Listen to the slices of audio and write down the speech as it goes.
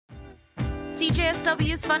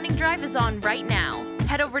CJSW's funding drive is on right now.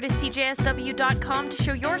 Head over to cjsw.com to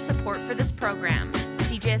show your support for this program.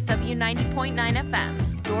 CJSW 90.9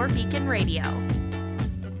 FM, your beacon radio.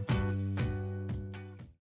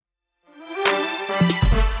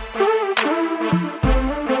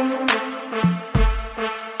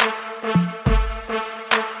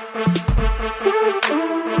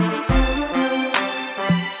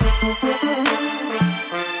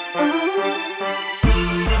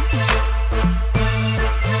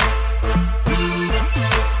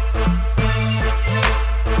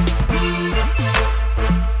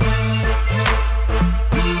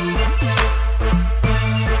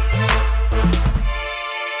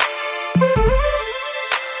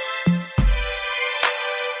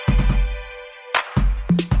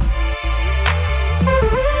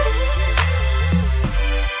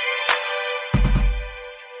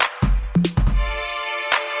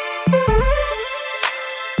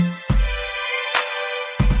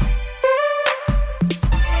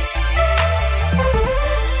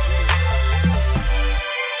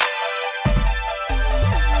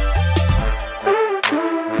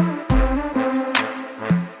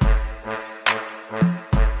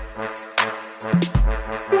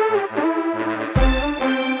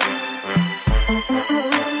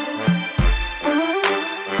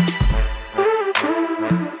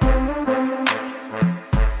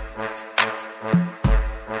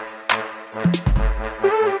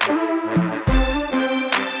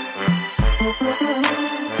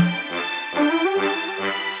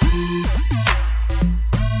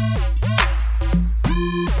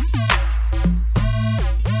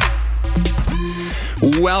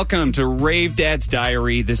 Welcome to Rave Dad's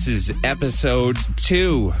Diary. This is episode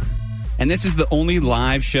 2. And this is the only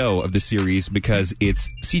live show of the series because it's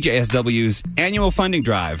CJSW's annual funding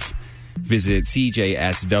drive. Visit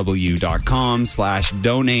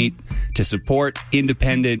cjsw.com/donate to support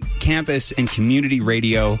independent campus and community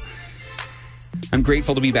radio. I'm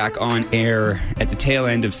grateful to be back on air at the tail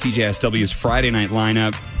end of CJSW's Friday night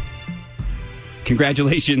lineup.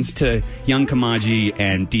 Congratulations to Young Kamaji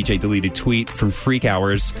and DJ Deleted Tweet from Freak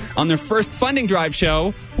Hours on their first funding drive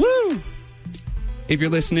show. Woo! If you're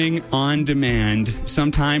listening on demand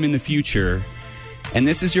sometime in the future, and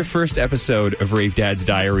this is your first episode of Rave Dad's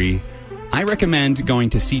Diary, I recommend going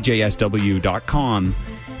to cjsw.com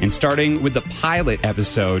and starting with the pilot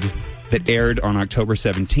episode that aired on October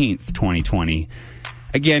 17th, 2020.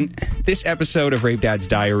 Again, this episode of Rave Dad's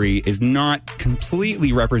Diary is not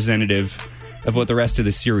completely representative of what the rest of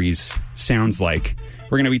the series sounds like.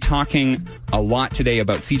 We're going to be talking a lot today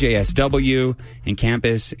about CJSW and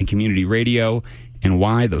campus and community radio and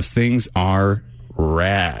why those things are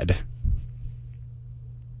rad.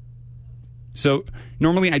 So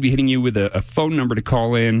normally I'd be hitting you with a phone number to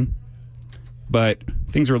call in, but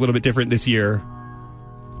things are a little bit different this year.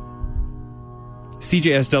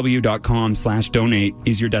 CJSW.com/donate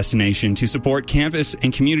is your destination to support campus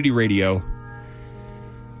and community radio.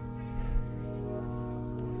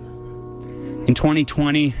 In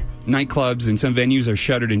 2020, nightclubs and some venues are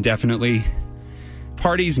shuttered indefinitely.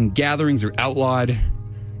 Parties and gatherings are outlawed.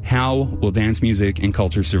 How will dance music and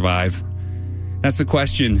culture survive? That's the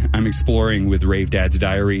question I'm exploring with Rave Dad's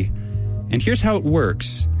Diary. And here's how it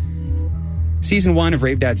works. Season 1 of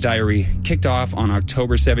Rave Dad's Diary kicked off on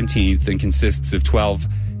October 17th and consists of 12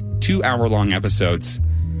 two-hour-long episodes.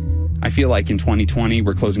 I feel like in 2020,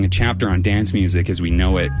 we're closing a chapter on dance music as we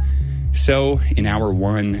know it. So, in hour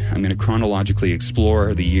 1, I'm going to chronologically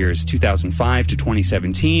explore the years 2005 to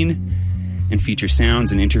 2017 and feature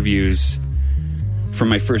sounds and interviews from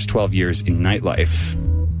my first 12 years in nightlife.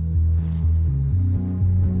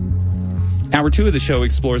 Hour 2 of the show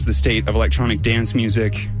explores the state of electronic dance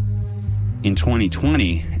music in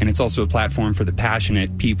 2020, and it's also a platform for the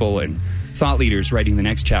passionate people and thought leaders writing the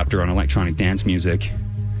next chapter on electronic dance music.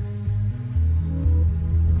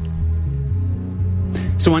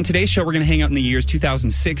 So on today's show, we're going to hang out in the years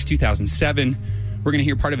 2006, 2007. We're going to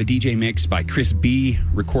hear part of a DJ mix by Chris B,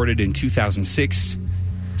 recorded in 2006,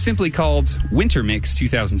 simply called Winter Mix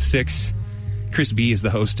 2006. Chris B is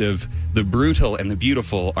the host of The Brutal and the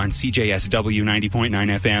Beautiful on CJSW 90.9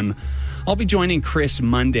 FM. I'll be joining Chris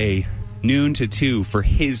Monday, noon to 2, for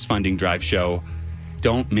his funding drive show.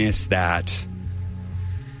 Don't miss that.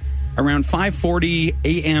 Around 5:40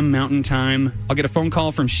 a.m. Mountain Time, I'll get a phone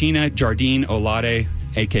call from Sheena Jardine Olade,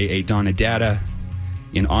 a.k.a. Donna Data,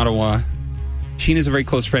 in Ottawa. Sheena's a very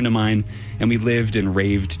close friend of mine, and we lived and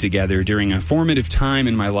raved together during a formative time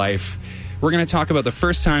in my life. We're going to talk about the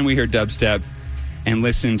first time we heard dubstep and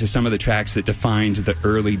listen to some of the tracks that defined the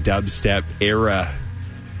early dubstep era.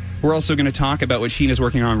 We're also going to talk about what Sheena's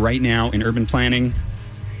working on right now in urban planning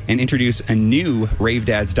and introduce a new Rave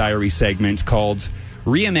Dad's Diary segment called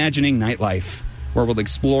Reimagining Nightlife, where we'll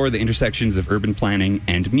explore the intersections of urban planning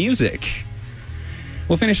and music.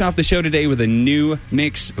 We'll finish off the show today with a new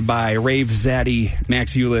mix by rave zaddy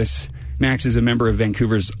Max Ulis. Max is a member of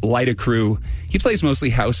Vancouver's Lyta Crew. He plays mostly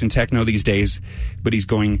house and techno these days, but he's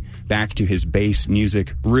going back to his bass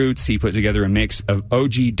music roots. He put together a mix of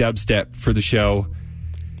OG dubstep for the show.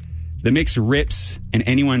 The mix rips, and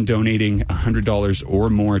anyone donating $100 or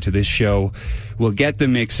more to this show will get the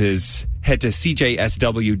mixes. Head to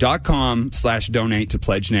cjsw.com/donate to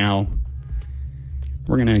pledge now.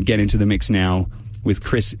 We're going to get into the mix now with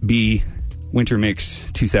Chris B. Winter Mix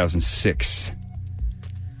 2006.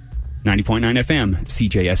 90.9 FM,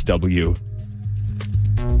 CJSW.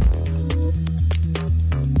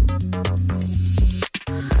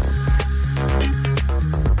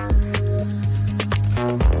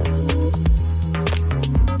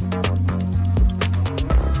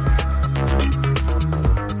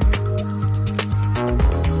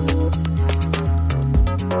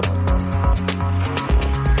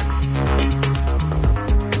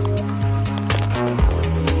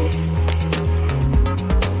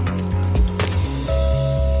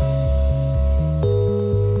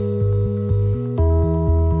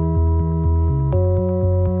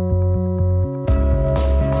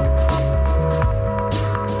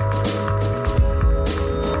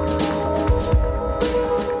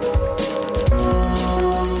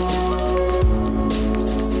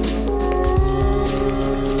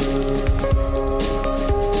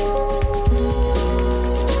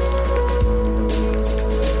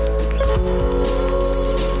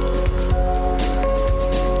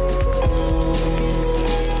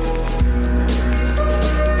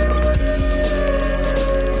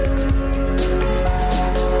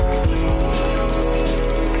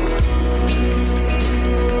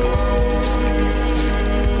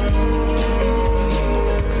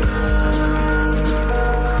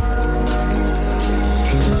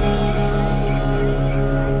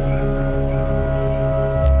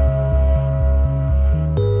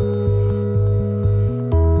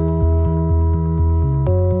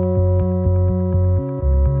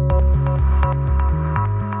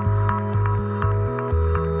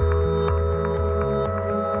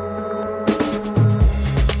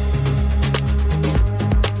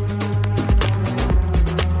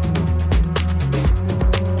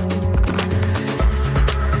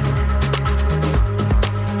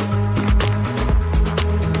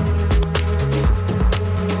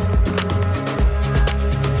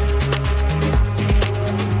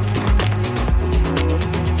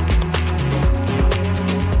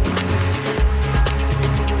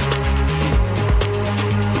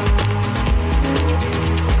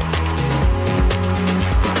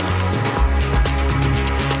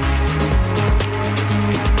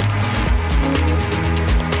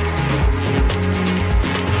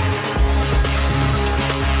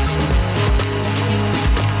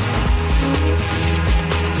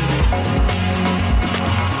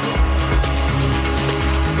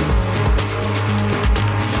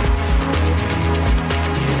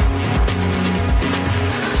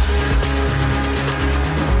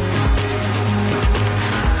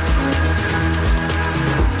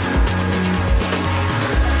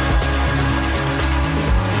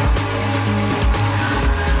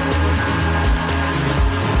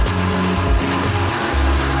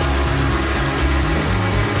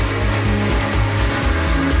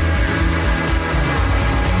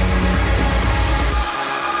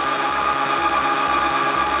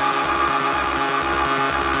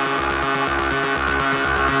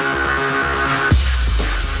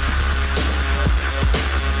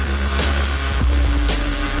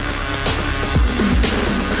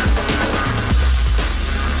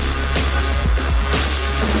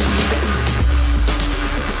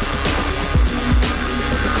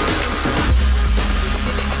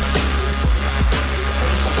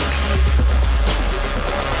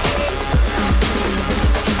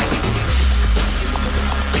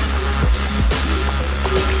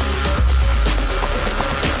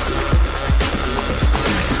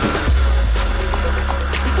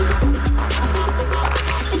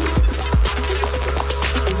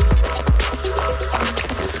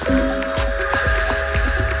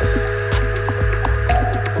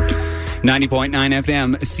 .9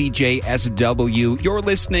 FM, CJSW. You're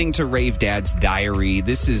listening to Rave Dad's Diary.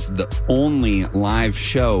 This is the only live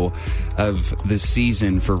show of the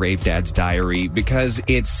season for Rave Dad's Diary because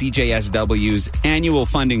it's CJSW's annual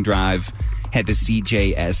funding drive. Head to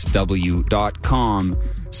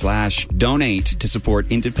cjsw.com/donate to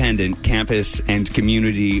support independent campus and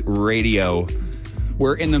community radio.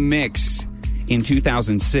 We're in the mix in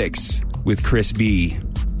 2006 with Chris B.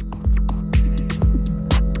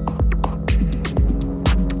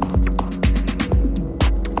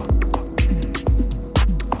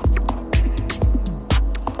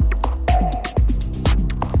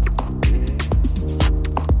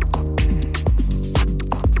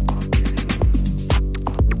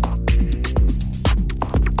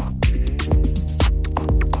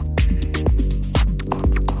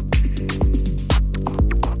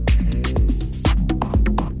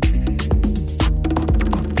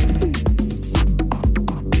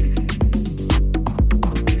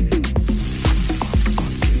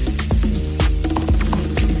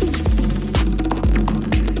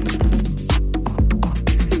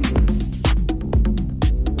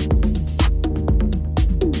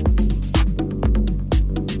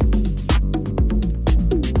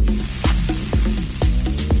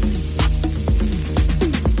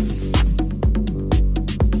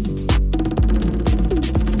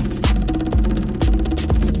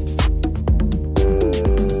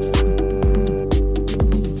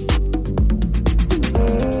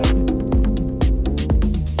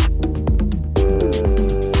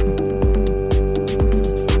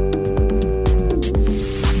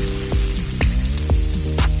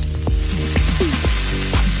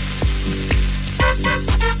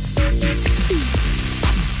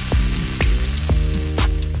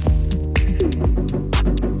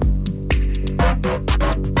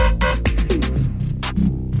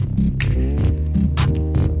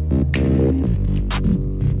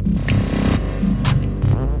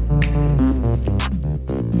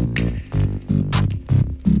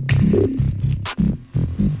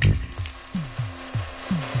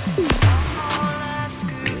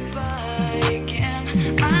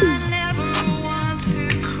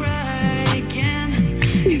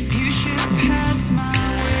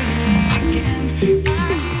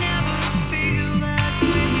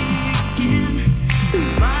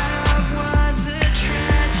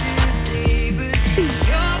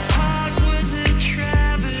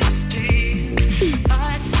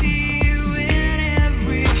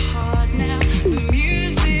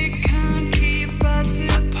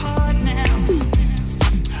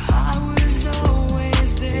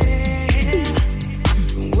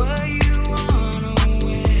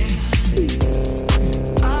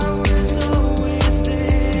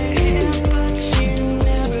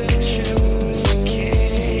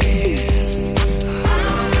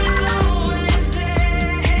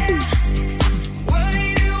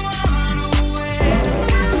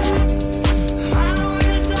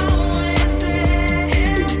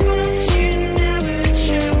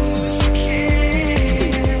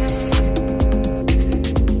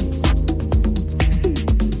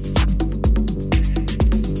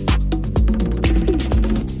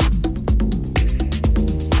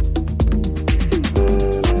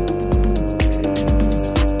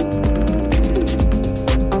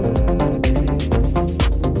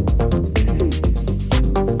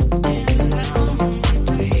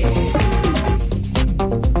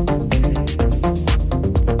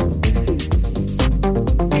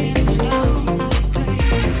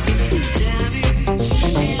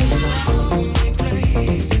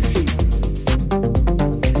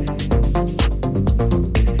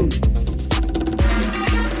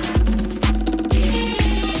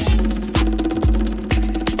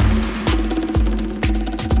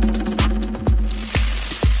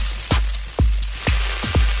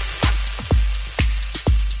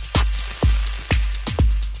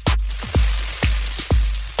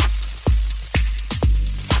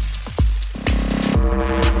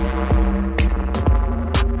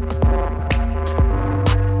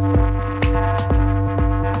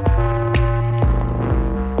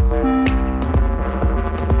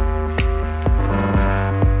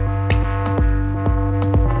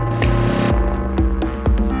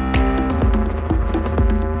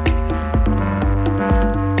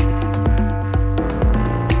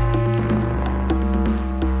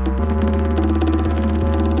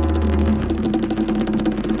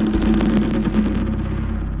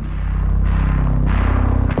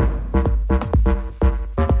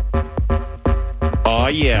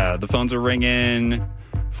 Yeah, the phones are ringing.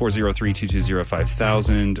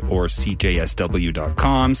 403-220-5000 or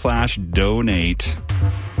cjsw.com/donate.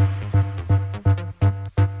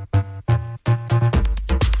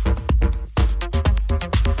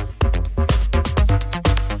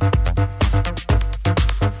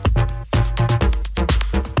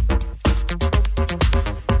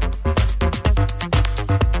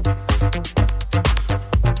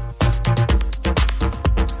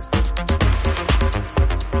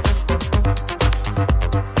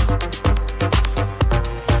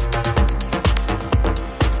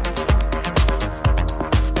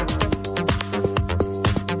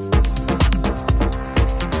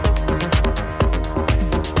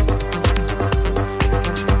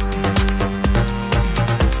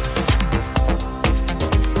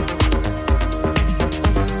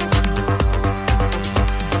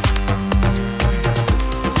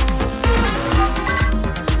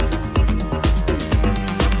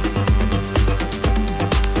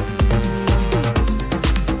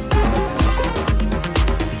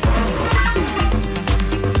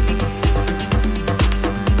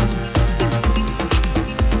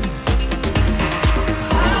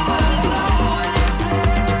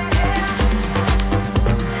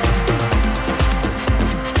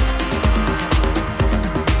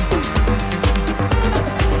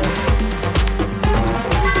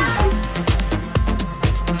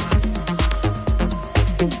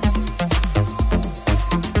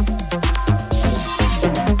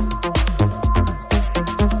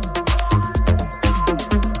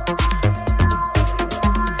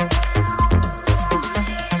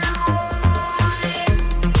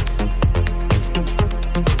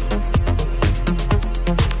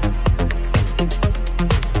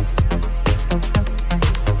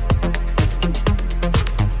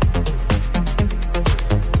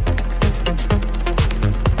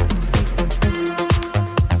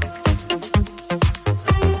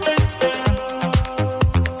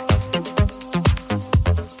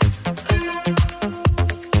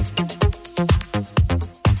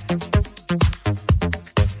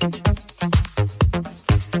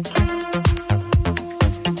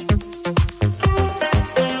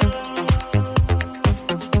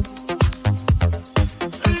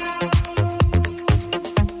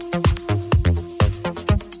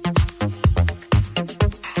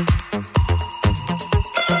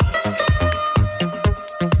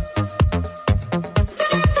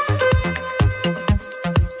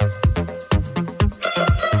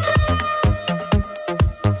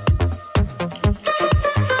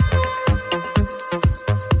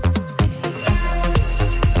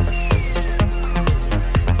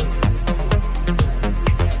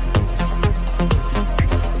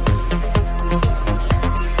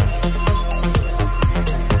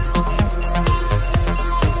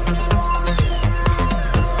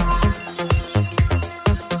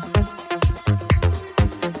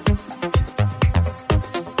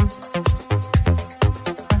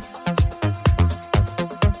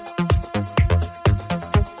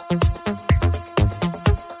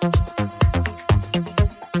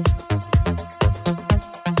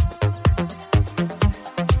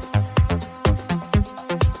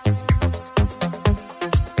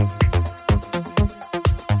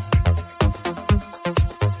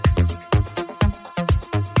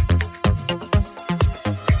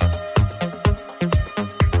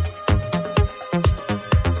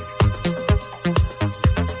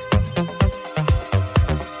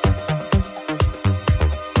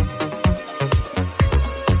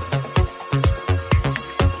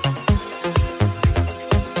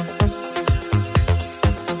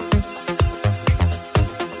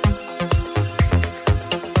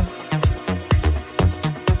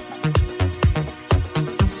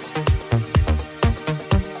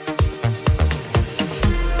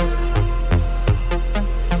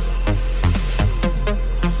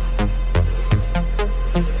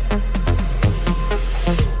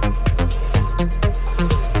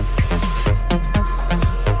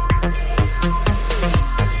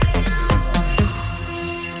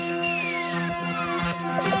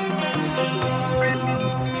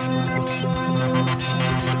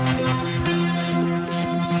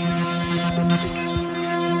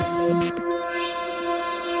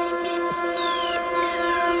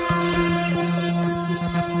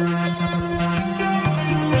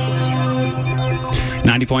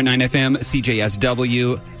 90.9 FM,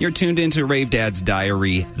 CJSW. You're tuned into Rave Dad's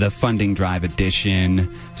Diary, the Funding Drive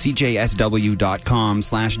edition.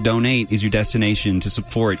 CJSW.com/donate is your destination to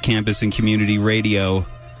support campus and community radio.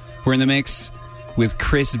 We're in the mix with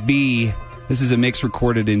Chris B. This is a mix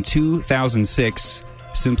recorded in 2006,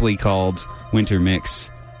 simply called Winter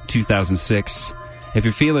Mix 2006. If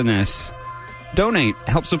you're feeling this, donate.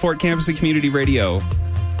 Help support campus and community radio.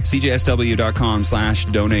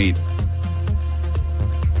 CJSW.com/donate.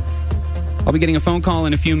 I'll be getting a phone call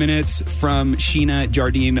in a few minutes from Sheena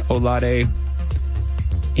Jardine Olade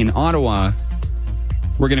in Ottawa.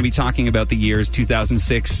 We're going to be talking about the years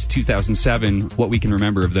 2006, 2007, what we can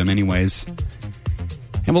remember of them anyways.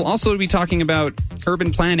 And we'll also be talking about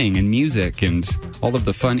urban planning and music and all of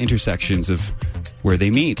the fun intersections of where they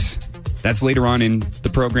meet. That's later on in the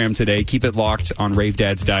program today. Keep it locked on Rave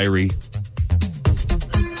Dad's Diary.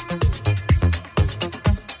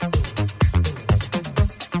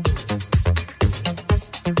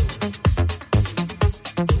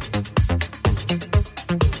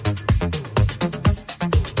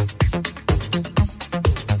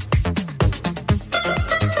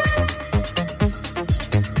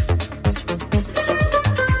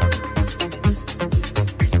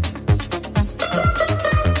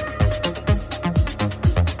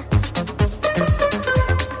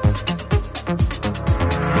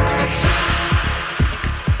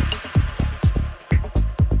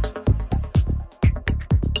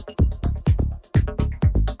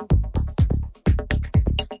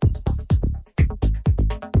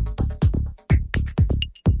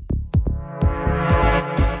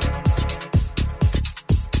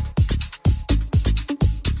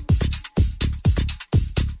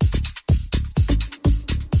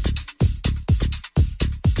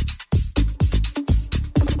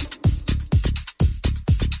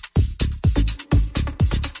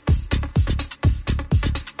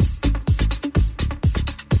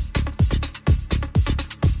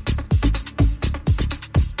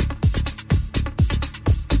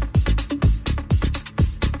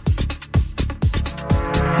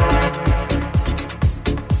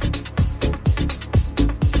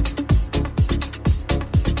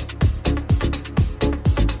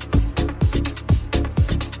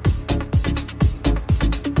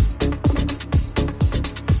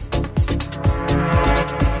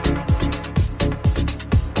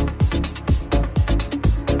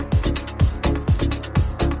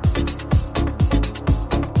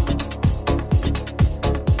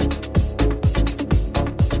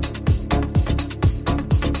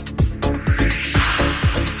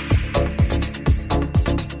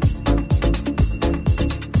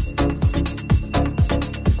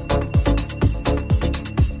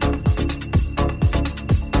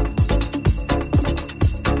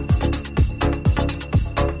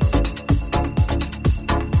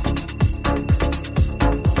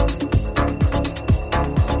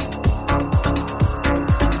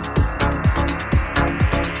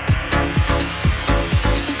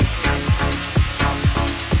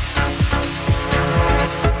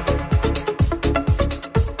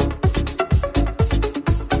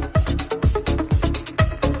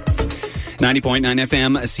 .9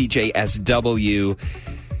 FM, CJSW.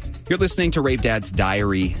 You're listening to Rave Dad's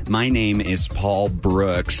Diary. My name is Paul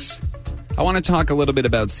Brooks. I want to talk a little bit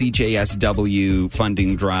about CJSW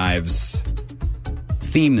Funding Drive's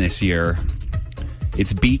theme this year.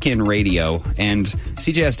 It's Beacon Radio, and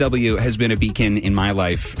CJSW has been a beacon in my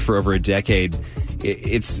life for over a decade.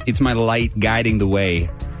 It's my light guiding the way.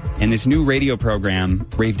 And this new radio program,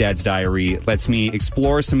 Rave Dad's Diary, lets me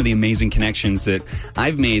explore some of the amazing connections that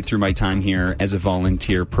I've made through my time here as a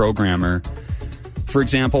volunteer programmer. For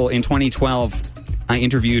example, in 2012, I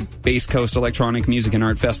interviewed Bass Coast Electronic Music and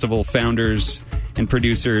Art Festival founders and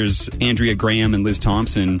producers Andrea Graham and Liz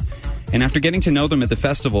Thompson. And after getting to know them at the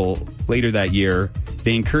festival later that year,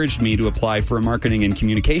 they encouraged me to apply for a marketing and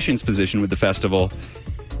communications position with the festival.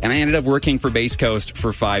 And I ended up working for Bass Coast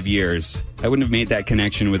for 5 years. I wouldn't have made that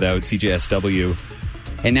connection without CJSW.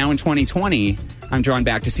 And now in 2020, I'm drawn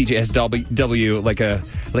back to CJSW like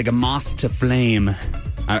a moth to flame.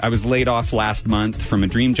 I was laid off last month from a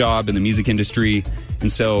dream job in the music industry,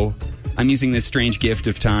 and so I'm using this strange gift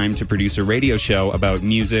of time to produce a radio show about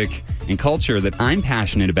music and culture that I'm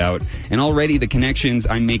passionate about. And already the connections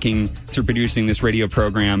I'm making through producing this radio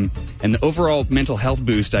program and the overall mental health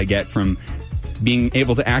boost I get from being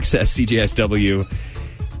able to access CJSW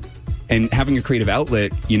and having a creative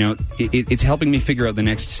outlet, you know, it's helping me figure out the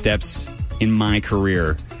next steps in my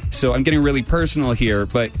career. So I'm getting really personal here,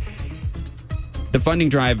 but the Funding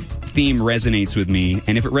Drive theme resonates with me.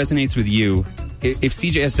 And if it resonates with you, if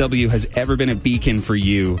CJSW has ever been a beacon for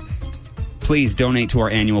you, please donate to our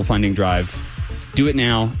annual funding drive. Do it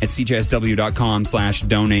now at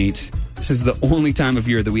cjsw.com/donate. This is the only time of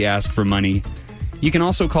year that we ask for money. You can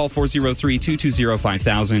also call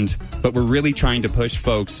 403-220-5000, but we're really trying to push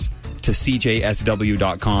folks to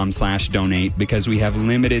cjsw.com/donate because we have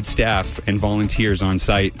limited staff and volunteers on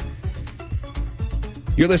site.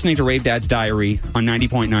 You're listening to Rave Dad's Diary on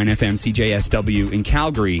 90.9 FM CJSW in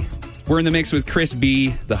Calgary. We're in the mix with Chris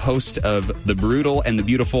B., the host of The Brutal and the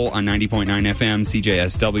Beautiful on 90.9 FM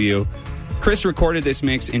CJSW. Chris recorded this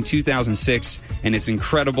mix in 2006, and it's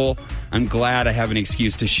incredible. I'm glad I have an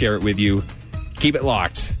excuse to share it with you. Keep it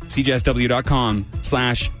locked.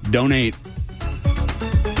 cjsw.com/donate.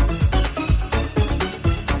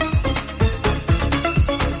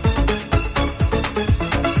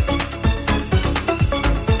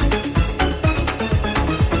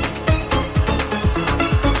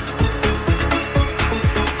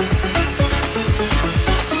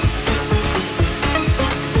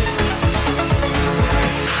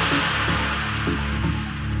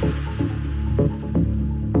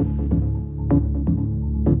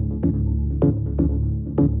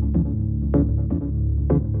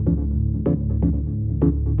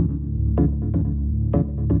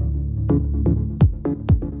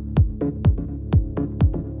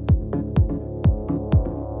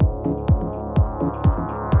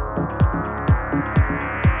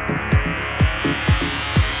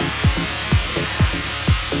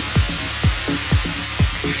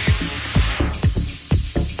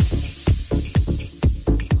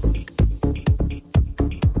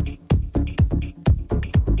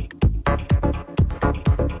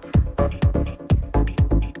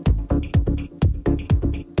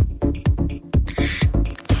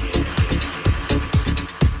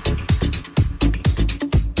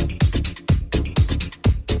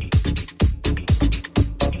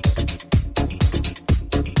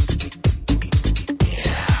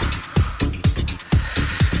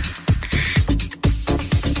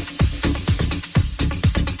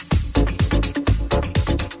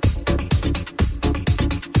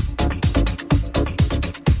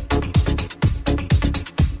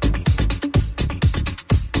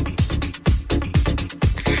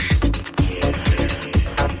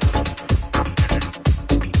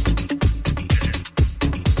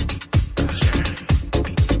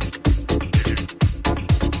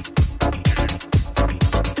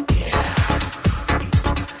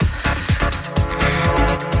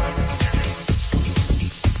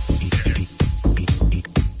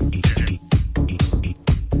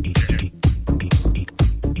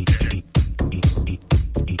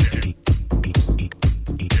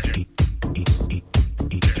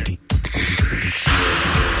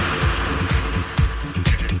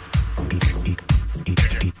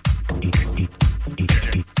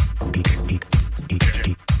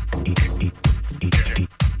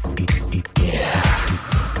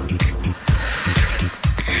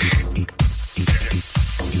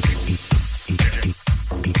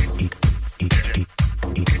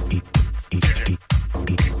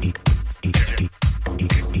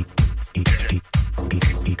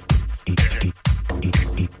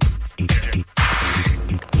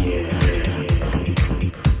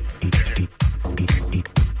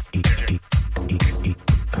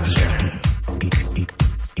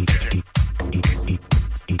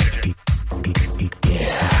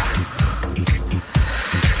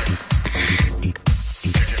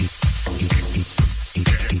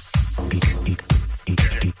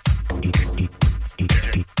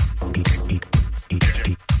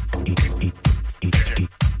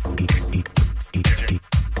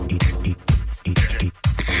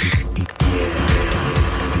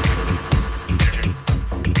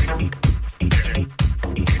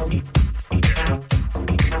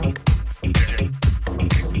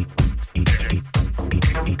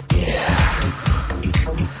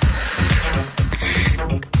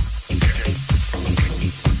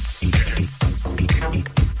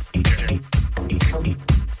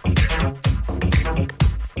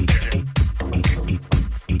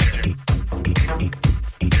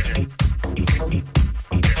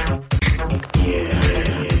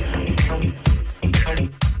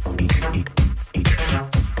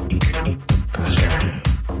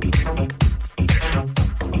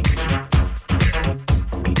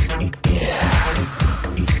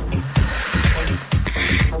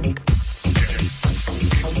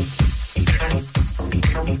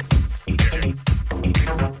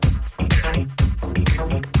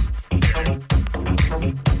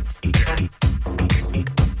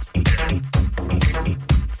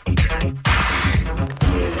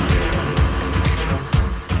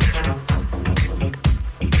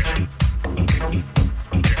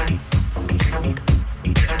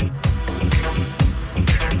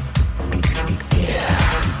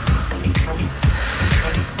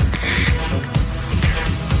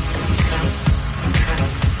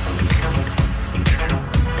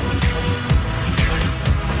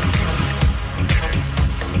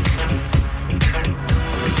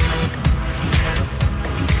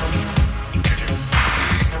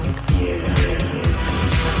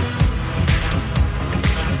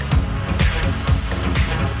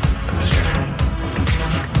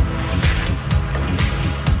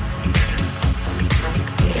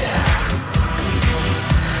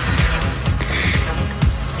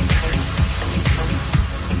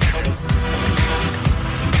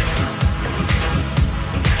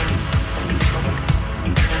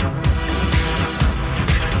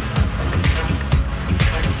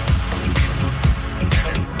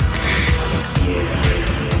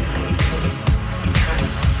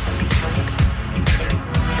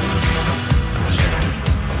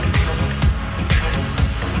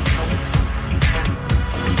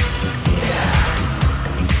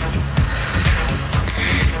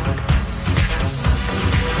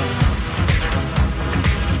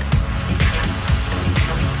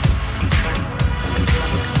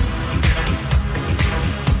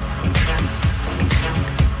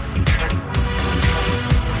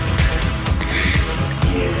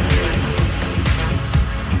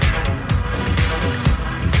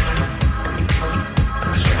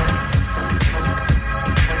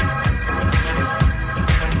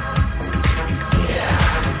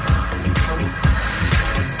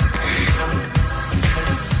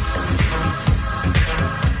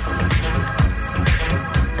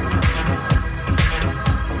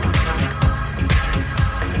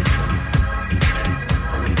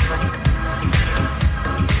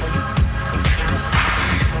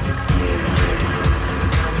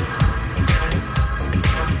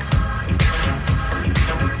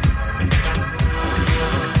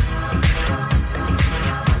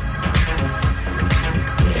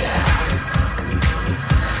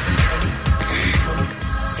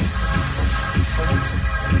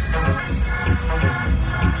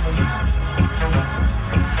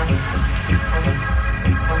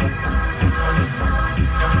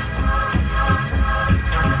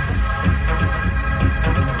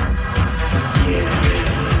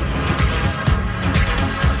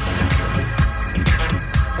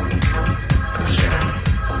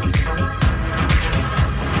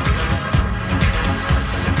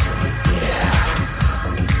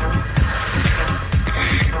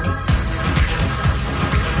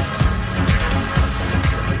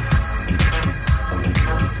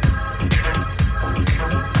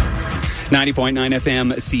 90.9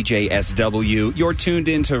 FM CJSW. You're tuned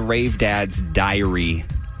into Rave Dad's Diary.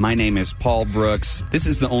 My name is Paul Brooks. This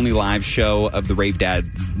is the only live show of the Rave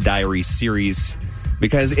Dad's Diary series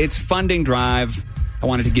because it's funding drive. I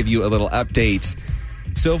wanted to give you a little update.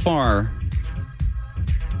 So far,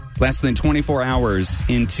 less than 24 hours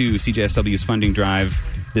into CJSW's funding drive,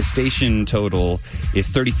 the station total is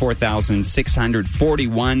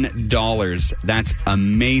 $34,641. That's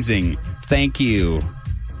amazing. Thank you.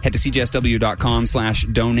 Head to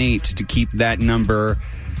cjsw.com/donate to keep that number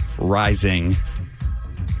rising.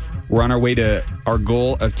 We're on our way to our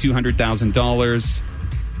goal of $200,000,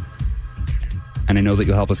 and I know that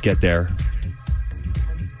you'll help us get there.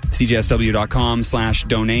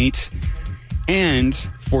 cjsw.com/donate and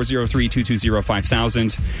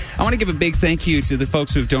 403-220-5000. I want to give a big thank you to the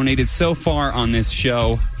folks who have donated so far on this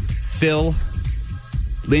show. Phil,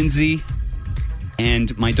 Lindsay,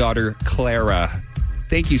 and my daughter, Clara.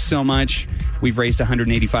 Thank you so much. We've raised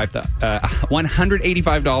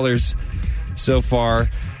 $185 so far.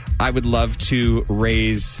 I would love to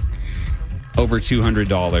raise over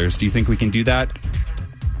 $200. Do you think we can do that?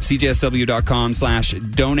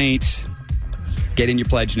 cjsw.com/donate. Get in your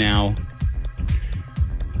pledge now.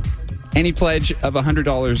 Any pledge of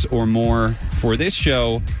 $100 or more for this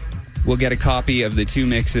show will get a copy of the two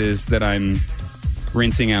mixes that I'm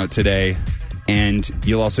rinsing out today. And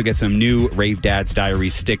you'll also get some new Rave Dad's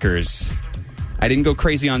Diary stickers. I didn't go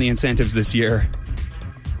crazy on the incentives this year.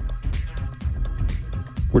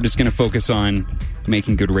 We're just going to focus on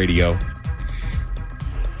making good radio.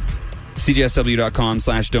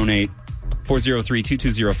 cjsw.com/donate.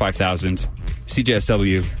 403-220-5000.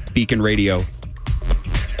 CJSW, Beacon Radio.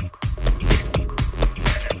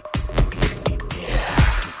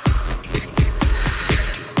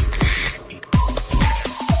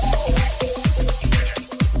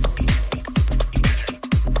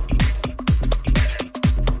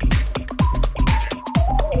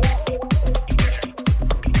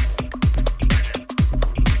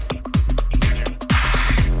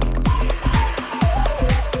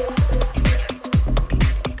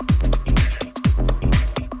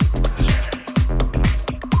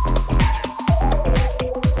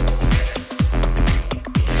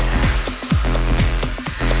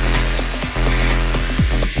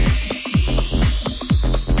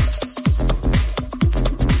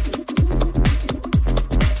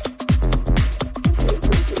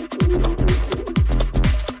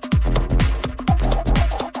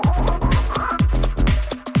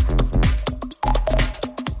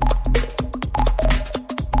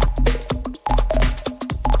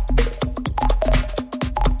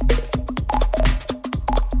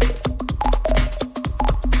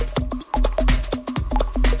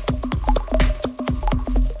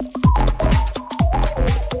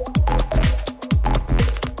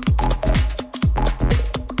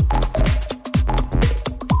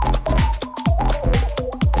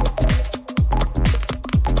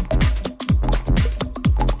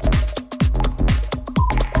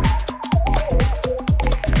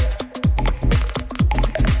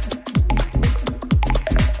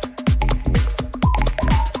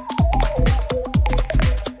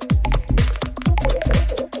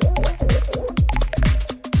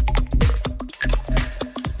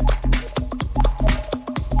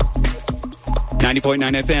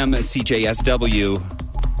 FM CJSW.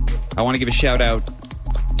 I want to give a shout out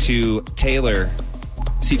to Taylor,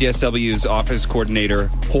 CJSW's office coordinator,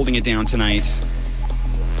 holding it down tonight.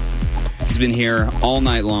 He's been here all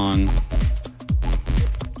night long.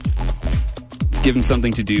 Let's give him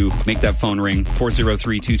something to do. Make that phone ring.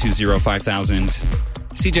 403-220-5000.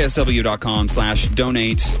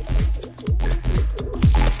 CJSW.com/donate.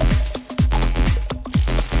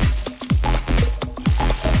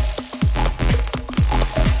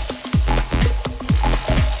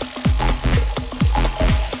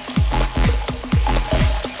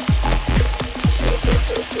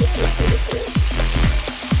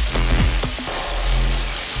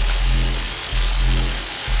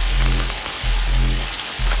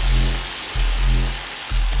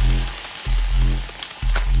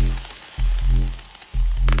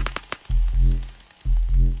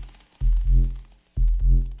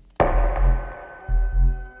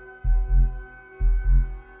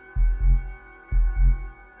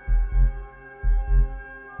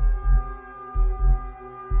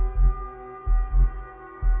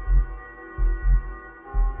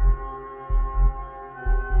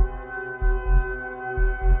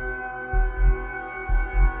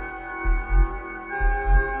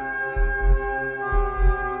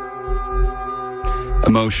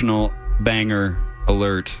 Emotional banger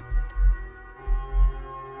alert.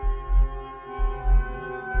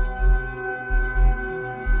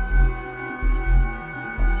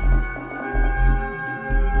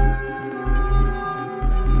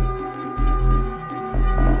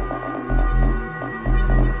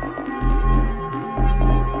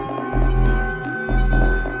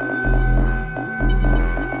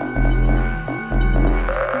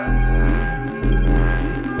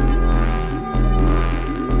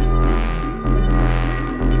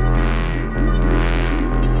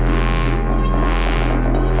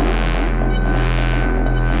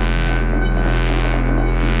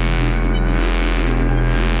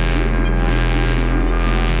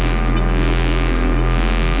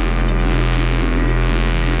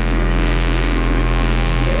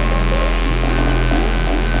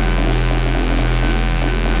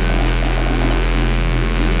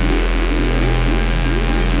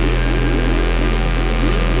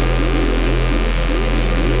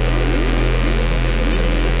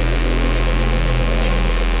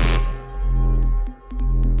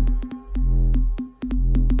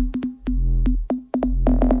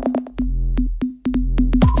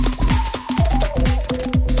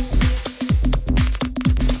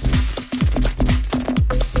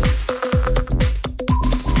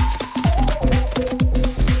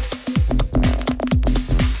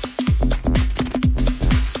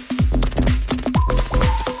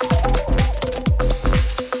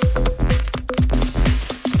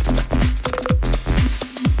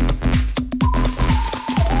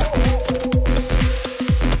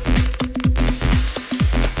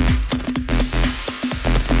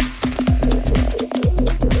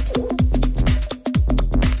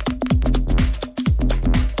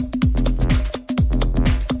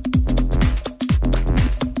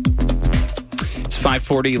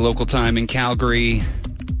 6:40 local time in Calgary.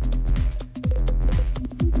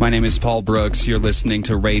 My name is Paul Brooks. You're listening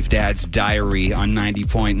to Rave Dad's Diary on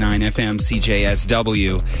 90.9 FM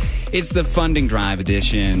CJSW. It's the funding drive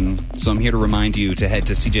edition, so I'm here to remind you to head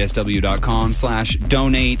to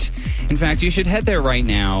cjsw.com/donate. In fact, you should head there right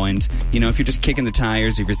now, and, if you're just kicking the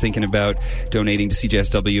tires, if you're thinking about donating to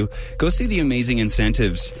CJSW, go see the amazing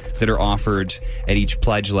incentives that are offered at each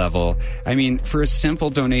pledge level. I mean, for a simple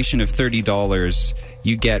donation of $30,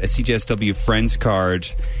 you get a CJSW Friends card.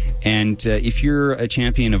 And if you're a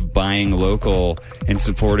champion of buying local and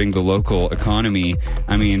supporting the local economy,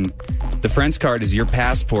 I mean, the Friends card is your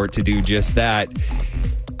passport to do just that.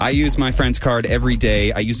 I use my Friends card every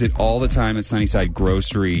day. I use it all the time at Sunnyside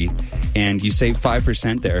Grocery, and you save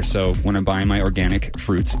 5% there. So when I'm buying my organic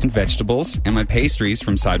fruits and vegetables and my pastries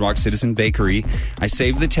from Sidewalk Citizen Bakery, I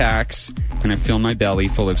save the tax and I fill my belly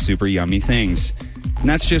full of super yummy things. And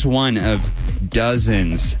that's just one of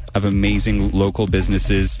dozens of amazing local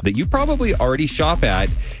businesses that you probably already shop at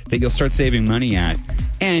that you'll start saving money at.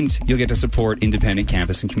 And you'll get to support independent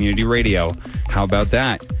campus and community radio. How about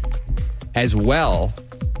that? As well,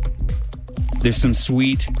 there's some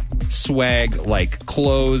sweet swag like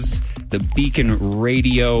clothes. The Beacon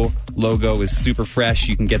Radio logo is super fresh.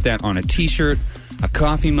 You can get that on a t-shirt, a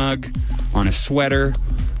coffee mug, on a sweater.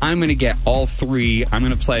 I'm going to get all three. I'm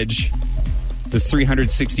going to pledge the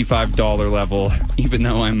 $365 level, even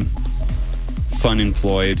though I'm fun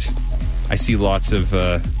employed. I see lots of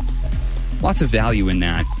value in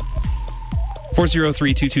that.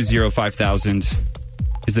 403-220-5000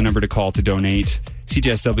 is the number to call to donate.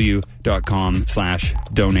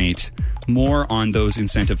 CJSW.com/donate. More on those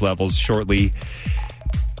incentive levels shortly.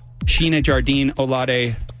 Sheena Jardine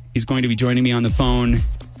Olade is going to be joining me on the phone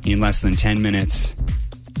in less than 10 minutes.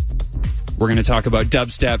 We're going to talk about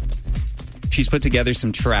dubstep. She's put together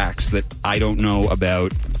some tracks that I don't know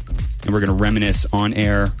about, and we're going to reminisce on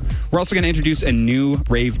air. We're also going to introduce a new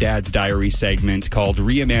Rave Dad's Diary segment called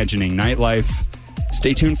Reimagining Nightlife.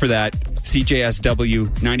 Stay tuned for that. CJSW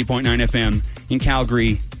 90.9 FM in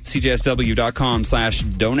Calgary.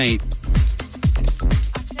 CJSW.com/donate.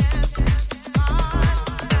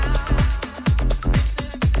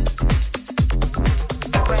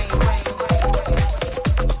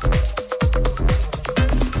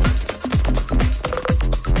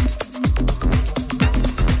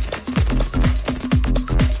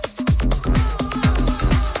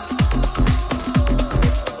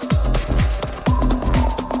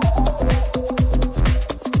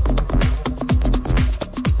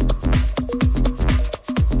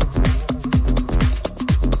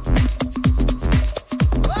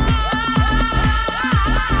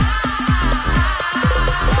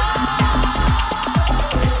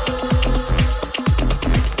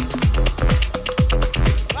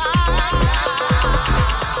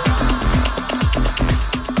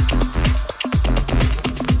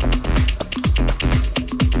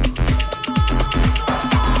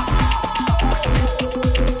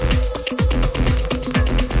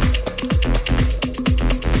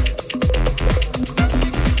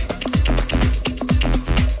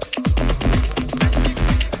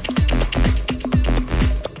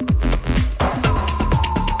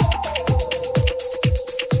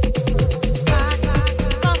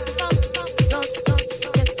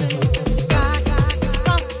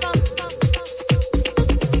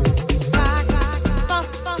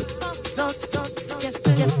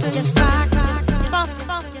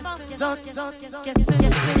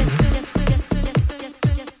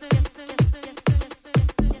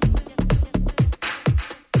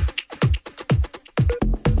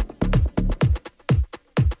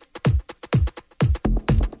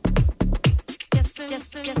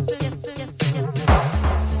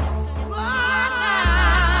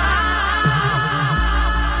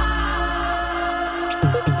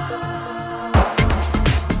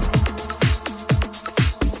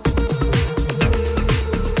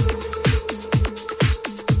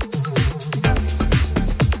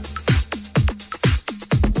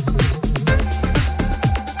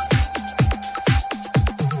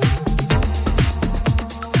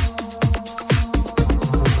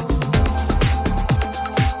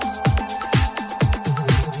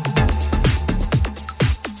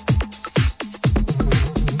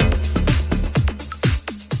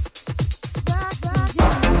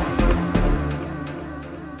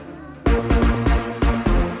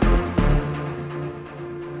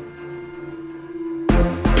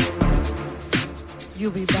 You'll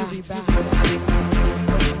be back.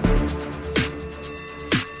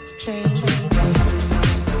 Change.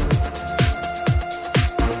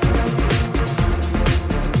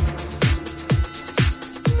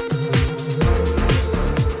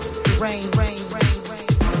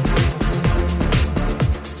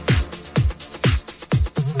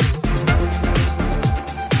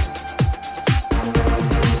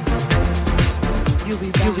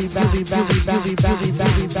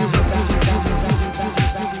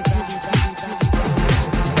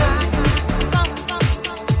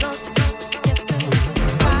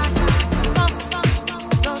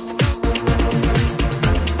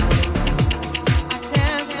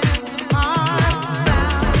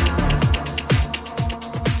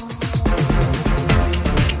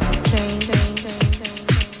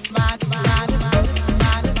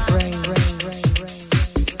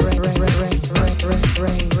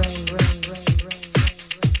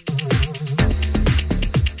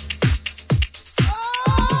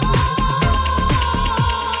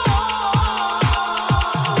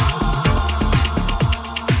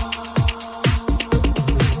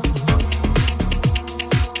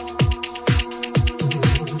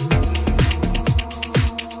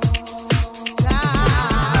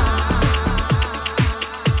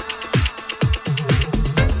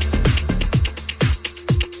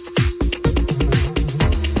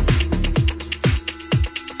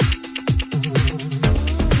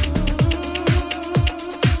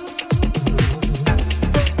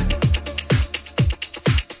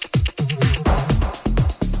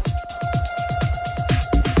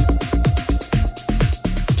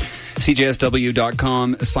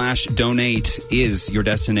 CJSW.com/donate is your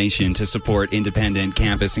destination to support independent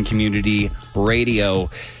campus and community radio.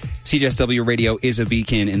 CJSW Radio is a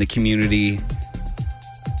beacon in the community,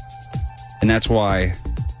 and that's why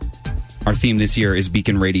our theme this year is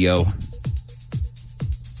Beacon Radio.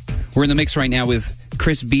 We're in the mix right now with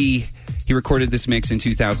Chris B. He recorded this mix in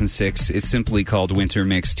 2006. It's simply called Winter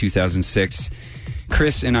Mix 2006.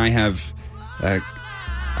 Chris and I have,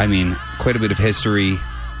 quite a bit of history,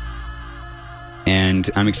 and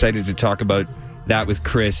I'm excited to talk about that with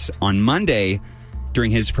Chris on Monday during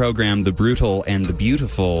his program, The Brutal and the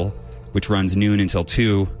Beautiful, which runs noon until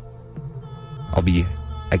 2. I'll be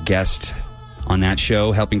a guest on that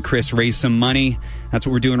show, helping Chris raise some money. That's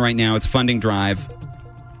what we're doing right now. It's funding drive.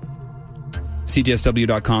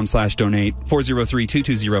 CJSW.com/donate.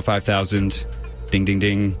 403-220-5000. Ding, ding,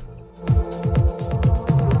 ding.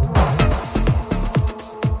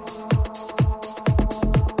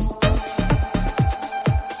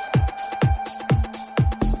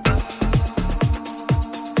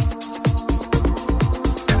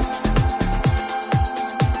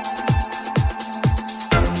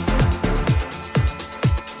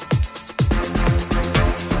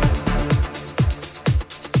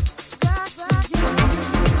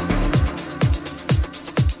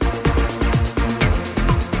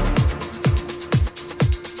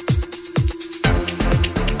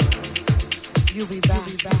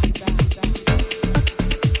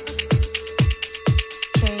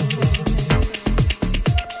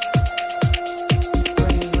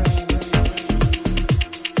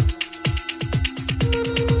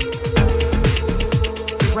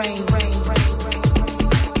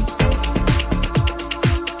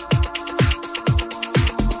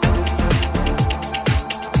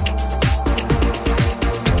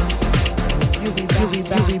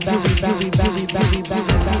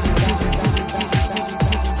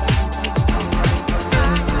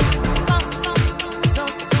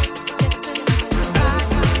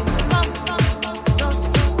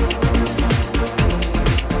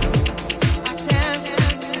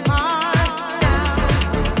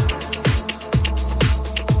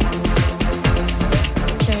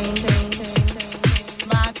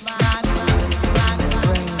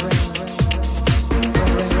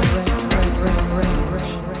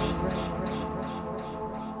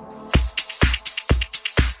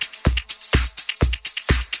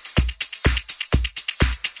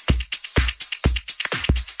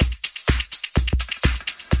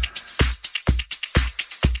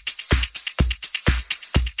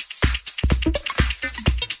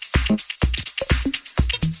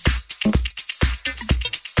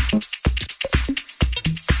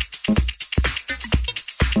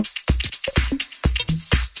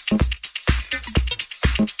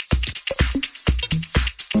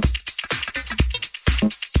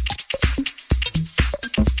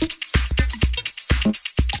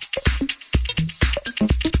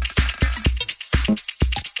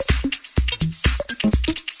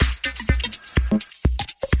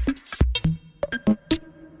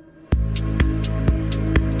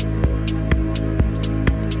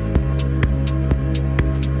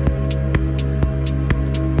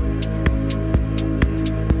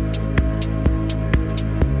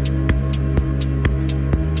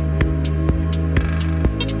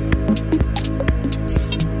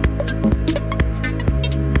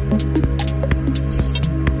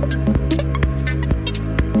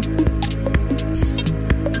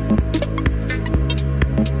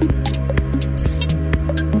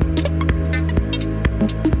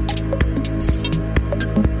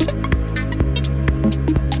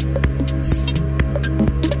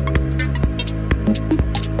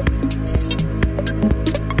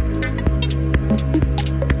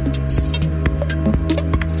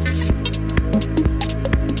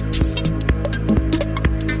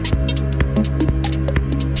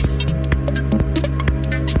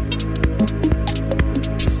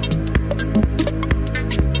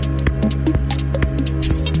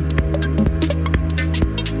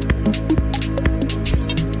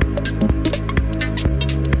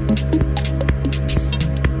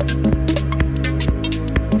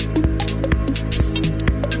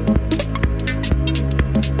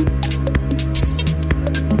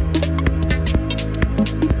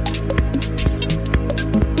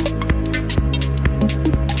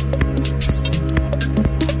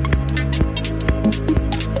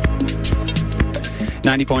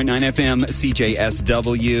 90.9 FM,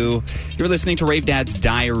 CJSW. You're listening to Rave Dad's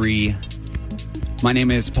Diary. My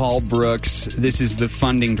name is Paul Brooks. This is the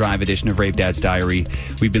Funding Drive edition of Rave Dad's Diary.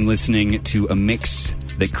 We've been listening to a mix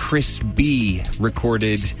that Chris B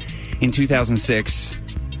recorded in 2006.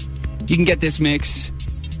 You can get this mix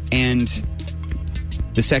and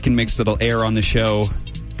the second mix that'll air on the show,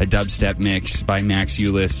 a dubstep mix by Max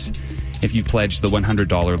Ulis, if you pledge the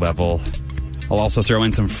 $100 level. I'll also throw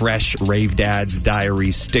in some fresh Rave Dad's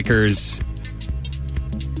Diary stickers.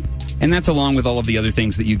 And that's along with all of the other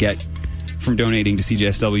things that you get from donating to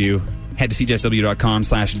CJSW. Head to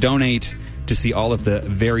cjsw.com/donate to see all of the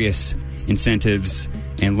various incentives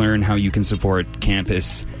and learn how you can support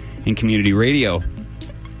campus and community radio.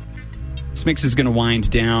 This mix is going to wind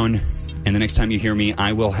down, and the next time you hear me,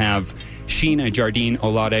 I will have Sheena Jardine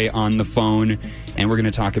Olade on the phone, and we're going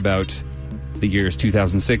to talk about the years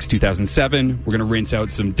 2006, 2007. We're going to rinse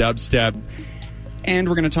out some dubstep, and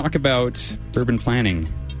we're going to talk about urban planning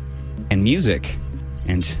and music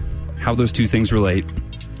and how those two things relate.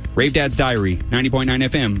 Rave Dad's Diary, 90.9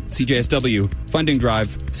 FM, CJSW, Funding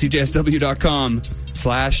Drive,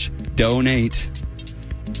 cjsw.com/donate.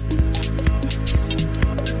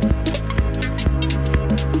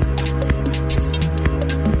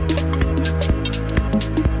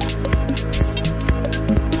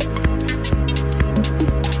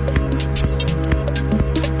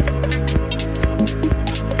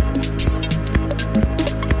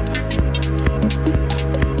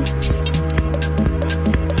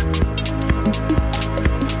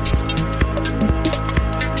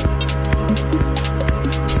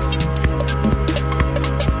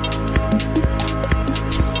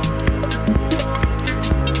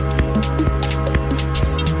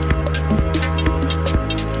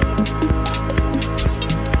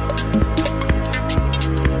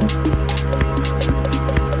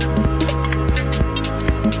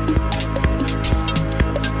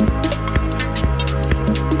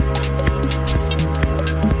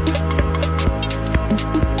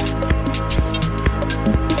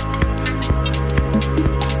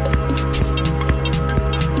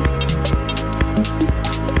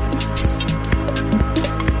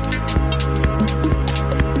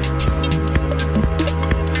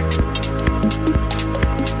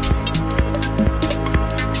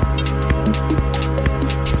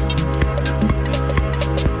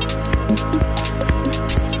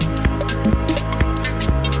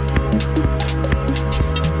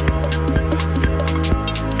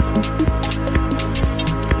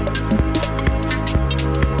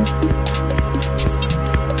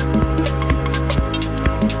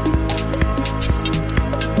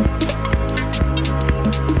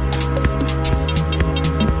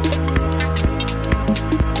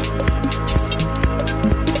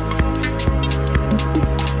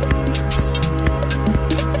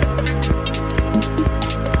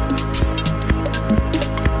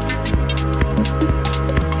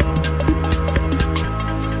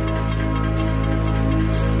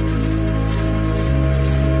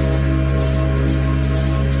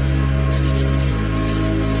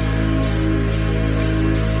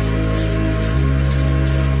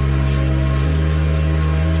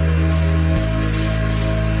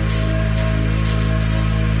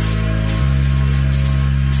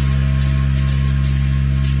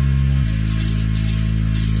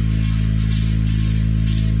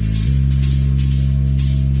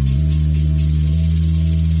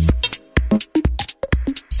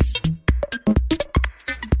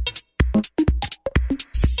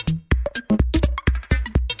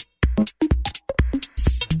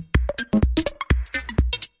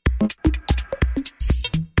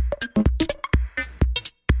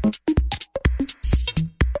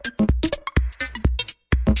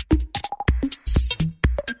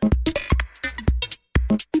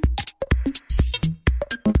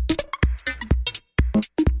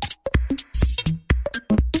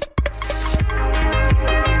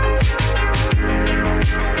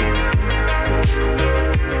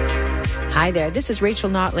 Hi there, this is Rachel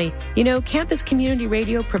Notley. You know, Campus Community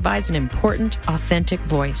Radio provides an important, authentic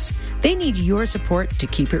voice. They need your support to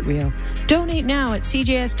keep it real. Donate now at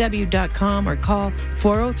cjsw.com or call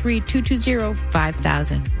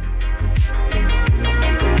 403-220-5000.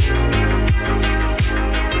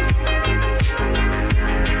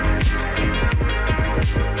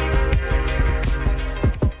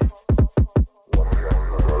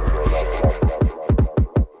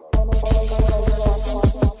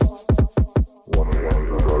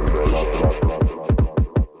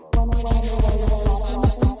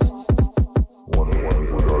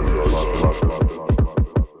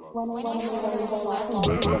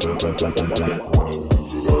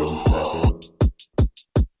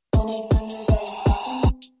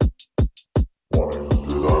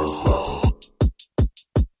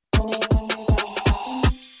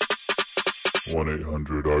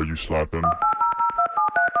 Are you slapping?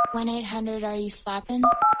 1-800, are you slapping?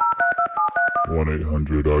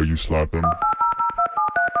 1-800, are you slapping?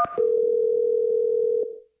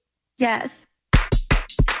 Yes.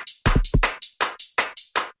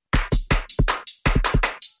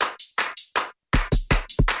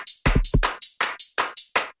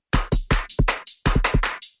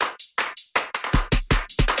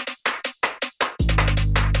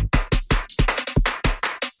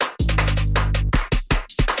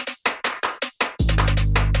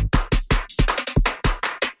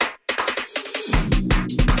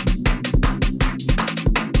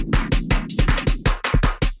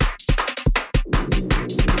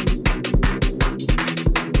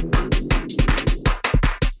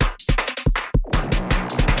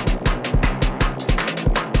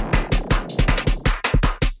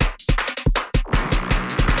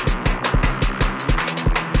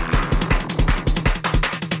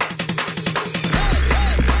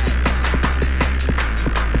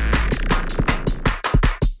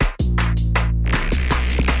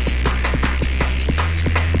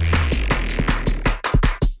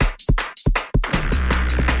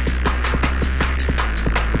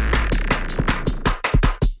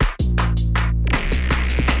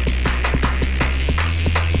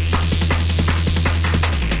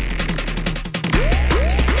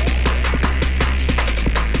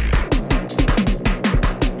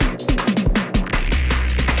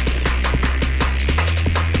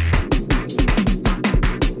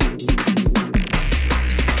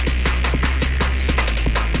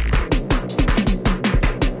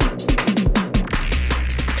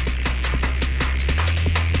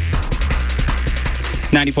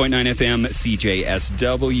 .9 FM,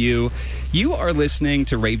 CJSW. You are listening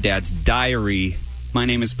to Rave Dad's Diary. My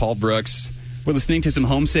name is Paul Brooks. We're listening to some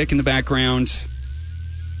Homesick in the background.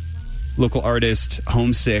 Local artist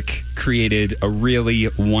Homesick created a really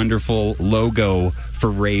wonderful logo for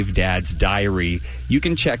Rave Dad's Diary. You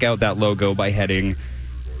can check out that logo by heading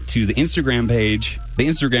to the Instagram page, the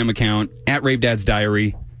Instagram account, at Rave Dad's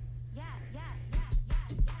Diary.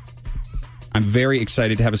 I'm very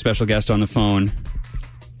excited to have a special guest on the phone.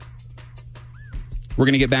 We're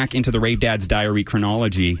going to get back into the Rave Dad's Diary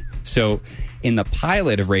chronology. So, in the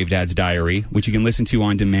pilot of Rave Dad's Diary, which you can listen to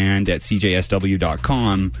on demand at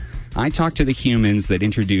CJSW.com, I talked to the humans that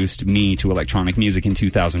introduced me to electronic music in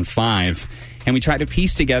 2005, and we tried to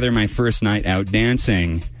piece together my first night out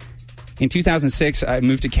dancing. In 2006, I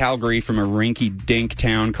moved to Calgary from a rinky-dink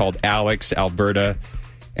town called Alex, Alberta,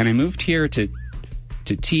 and I moved here to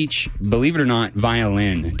teach, believe it or not,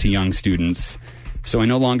 violin to young students. So I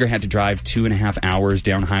no longer had to drive 2.5 hours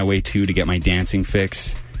down Highway 2 to get my dancing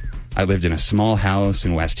fix. I lived in a small house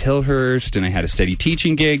in West Hillhurst, and I had a steady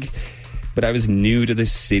teaching gig, but I was new to the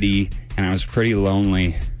city, and I was pretty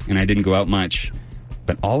lonely, and I didn't go out much.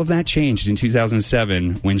 But all of that changed in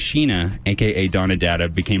 2007 when Sheena, a.k.a. Donna Dada,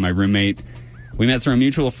 became my roommate. We met through a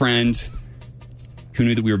mutual friend who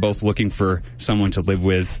knew that we were both looking for someone to live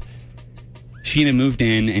with. Sheena moved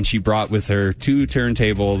in, and she brought with her 2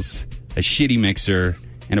 turntables, a shitty mixer,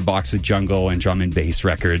 and a box of jungle and drum and bass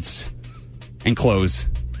records. And clothes.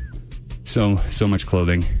 So much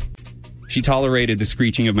clothing. She tolerated the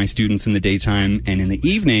screeching of my students in the daytime, and in the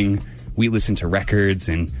evening, we listened to records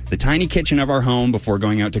in the tiny kitchen of our home before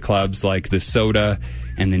going out to clubs like the Soda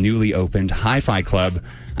and the newly opened Hi-Fi Club.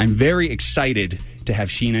 I'm very excited to have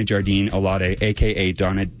Sheena Jardine Olade, a.k.a.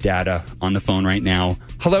 Donna Dada, on the phone right now.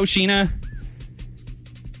 Hello, Sheena.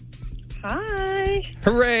 Hi.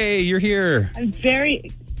 Hooray, you're here.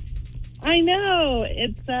 I know.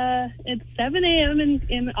 It's 7 a.m.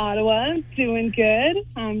 in Ottawa. Doing good.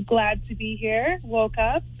 I'm glad to be here. Woke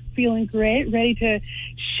up, feeling great, ready to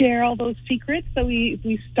share all those secrets that we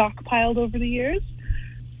stockpiled over the years.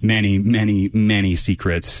 Many, many, many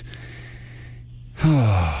secrets.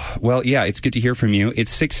 Well, yeah, it's good to hear from you.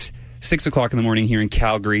 It's 6 o'clock in the morning here in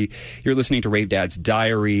Calgary. You're listening to Rave Dad's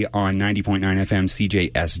Diary on 90.9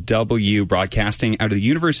 FM CJSW, broadcasting out of the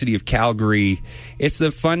University of Calgary. It's the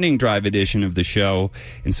funding drive edition of the show,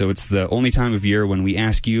 and so it's the only time of year when we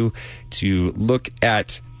ask you to look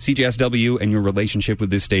at CJSW and your relationship with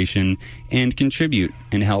this station and contribute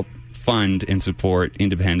and help fund and support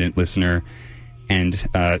independent listener and,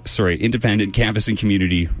 independent campus and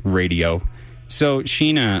community radio. So,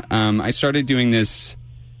 Sheena, I started doing this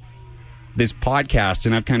podcast,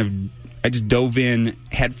 and I just dove in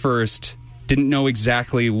head first. Didn't know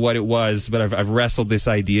exactly what it was, but I've wrestled this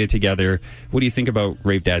idea together. What do you think about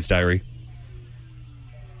Rave Dad's Diary?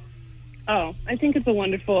 Oh, I think it's a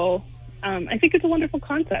wonderful. I think it's a wonderful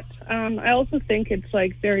concept. I also think it's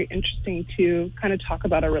like very interesting to kind of talk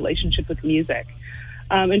about our relationship with music,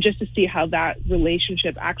 and just to see how that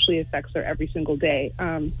relationship actually affects our every single day.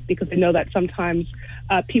 Because I know that sometimes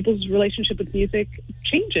people's relationship with music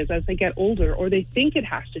changes as they get older, or they think it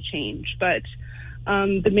has to change. But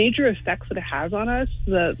the major effects that it has on us,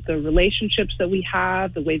 the relationships that we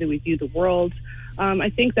have, the way that we view the world,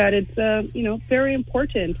 I think that it's very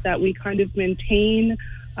important that we kind of maintain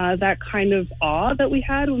that kind of awe that we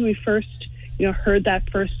had when we first heard that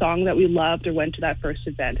first song that we loved or went to that first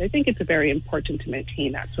event. I think it's very important to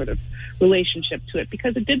maintain that sort of relationship to it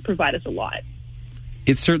because it did provide us a lot.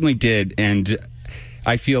 It certainly did, and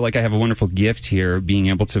I feel like I have a wonderful gift here, being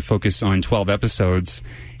able to focus on 12 episodes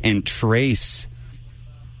and trace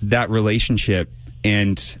that relationship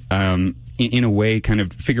and in a way kind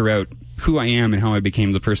of figure out who I am and how I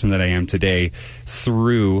became the person that I am today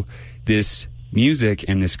through this music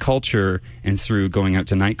and this culture, and through going out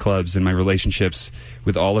to nightclubs and my relationships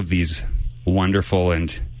with all of these wonderful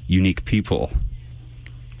and unique people.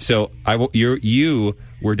 So you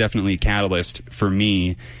were definitely a catalyst for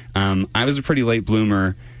me. I was a pretty late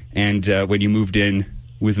bloomer, and when you moved in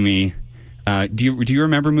with me, do you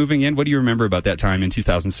remember moving in? What do you remember about that time in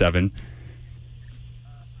 2007?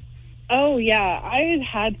 Oh, yeah. I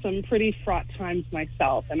had some pretty fraught times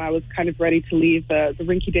myself, and I was kind of ready to leave the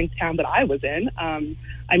rinky-dink town that I was in.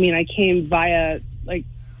 I came via,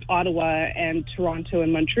 Ottawa and Toronto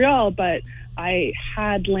and Montreal, but I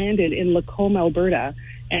had landed in Lacombe, Alberta,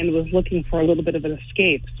 and was looking for a little bit of an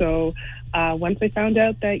escape. So once I found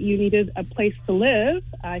out that you needed a place to live,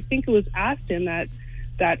 I think it was Aston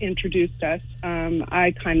that introduced us.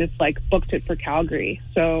 I kind of, booked it for Calgary.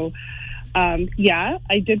 So...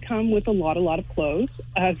 I did come with a lot of clothes.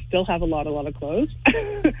 I still have a lot of clothes.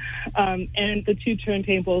 And the 2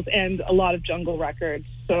 turntables and a lot of jungle records.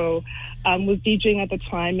 So was DJing at the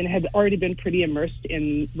time and had already been pretty immersed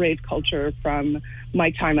in rave culture from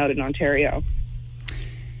my time out in Ontario.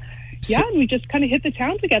 And we just kind of hit the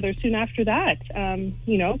town together soon after that.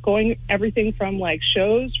 Going everything from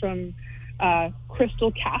shows from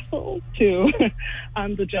Crystal Castle to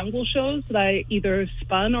the jungle shows that I either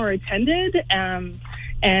spun or attended, and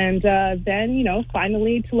then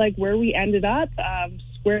finally to where we ended up,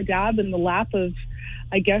 square dab in the lap of,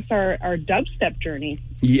 I guess, our dubstep journey.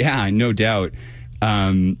 Yeah, no doubt.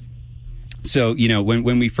 So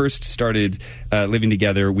when we first started living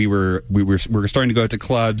together, we were starting to go out to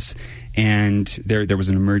clubs, and there was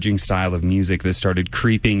an emerging style of music that started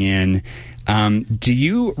creeping in. Do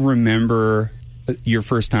you remember your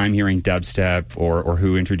first time hearing dubstep, or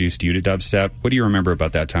who introduced you to dubstep? What do you remember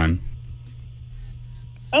about that time?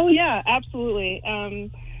 Oh yeah, absolutely.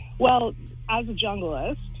 Well, as a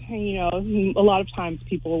junglist, a lot of times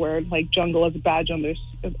people wear jungle as a badge on their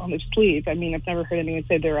sleeve. I mean, I've never heard anyone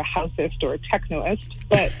say they're a houseist or a technoist,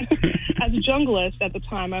 but as a junglist at the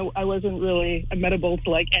time, I wasn't really amenable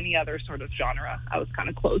to any other sort of genre. I was kind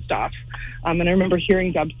of closed off. And I remember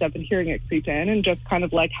hearing dubstep and hearing it creep in, and just kind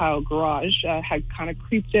of how garage had kind of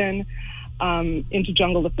creeped in into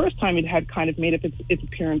jungle the first time it had kind of made up its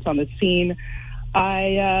appearance on the scene.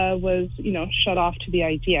 I was, shut off to the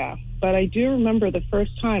idea. But I do remember the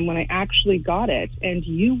first time when I actually got it, and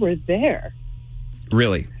you were there.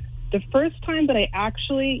 Really? The first time that I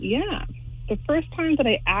actually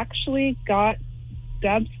got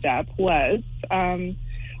dubstep was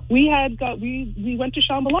we went to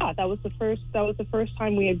Shambhala. That was the first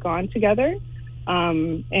time we had gone together,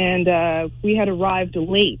 and we had arrived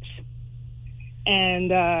late, and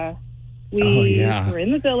we were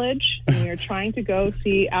in the village, and we were trying to go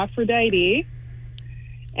see Aphrodite.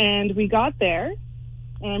 And we got there,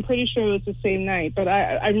 and I'm pretty sure it was the same night. But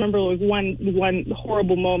I remember one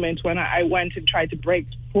horrible moment when I went and tried to break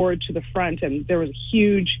forward to the front, and there was a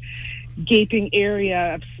huge gaping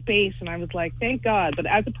area of space, and I was like, thank God. But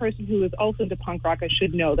as a person who is also into punk rock, I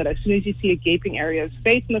should know that as soon as you see a gaping area of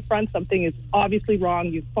space in the front, something is obviously wrong.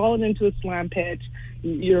 You've fallen into a slam pit.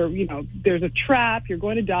 There's a trap. You're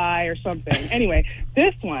going to die or something. Anyway,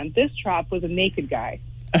 this trap was a naked guy.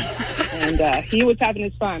 And he was having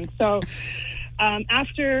his fun. So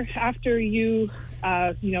after you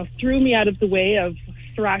threw me out of the way of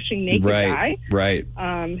thrashing naked guy,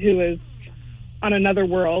 who was on another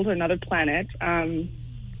world or another planet,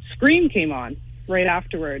 Scream came on right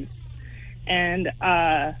afterwards, and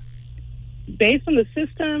based on the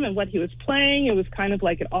system and what he was playing, it was kind of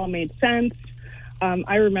it all made sense.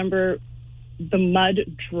 I remember the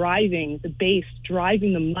bass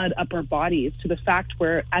driving the mud up our bodies to the fact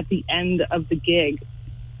where at the end of the gig,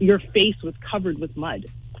 your face was covered with mud.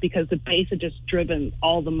 because the bass had just driven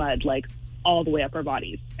all the mud, like, all the way up our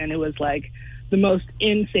bodies. And it was, like, the most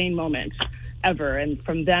insane moment ever. And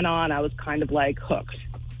from then on, I was kind of, like, hooked.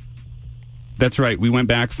 That's right. We went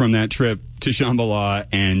back from that trip to Shambhala,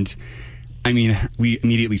 and, I mean, we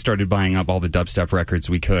immediately started buying up all the dubstep records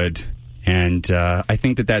we could. And I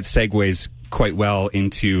think that segues quite well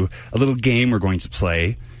into a little game we're going to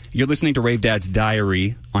play. You're listening to Rave Dad's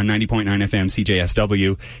Diary on 90.9 FM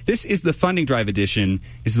CJSW. This is the Funding Drive edition.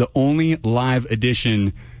 It's the only live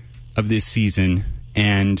edition of this season,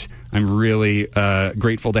 and I'm really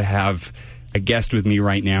grateful to have a guest with me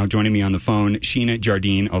right now. Joining me on the phone, Sheena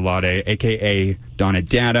Jardine Olade, a.k.a. Donna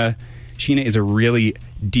Data. Sheena is a really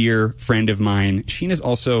dear friend of mine. Sheena's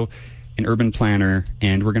also an urban planner,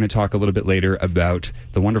 and we're going to talk a little bit later about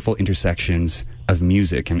the wonderful intersections of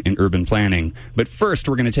music and urban planning. But first,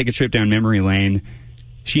 we're going to take a trip down memory lane.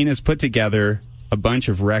 Sheena's put together a bunch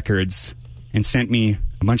of records and sent me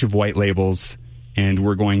a bunch of white labels, and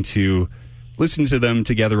we're going to listen to them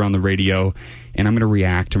together on the radio, and I'm going to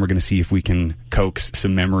react, and we're going to see if we can coax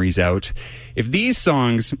some memories out. If these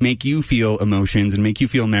songs make you feel emotions and make you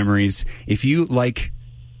feel memories, if you like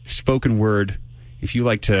spoken word, if you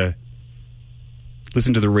like to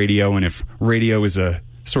listen to the radio, and if radio is a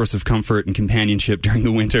source of comfort and companionship during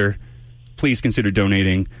the winter, please consider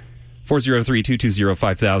donating.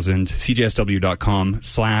 403-220-5000,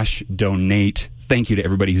 cjsw.com/donate. Thank you to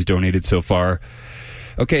everybody who's donated so far.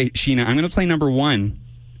 Okay, Sheena, I'm going to play number one.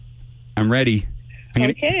 I'm ready.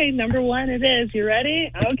 Okay, number one it is. You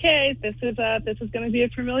ready? Okay, this is going to be a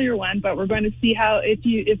familiar one, but we're going to see how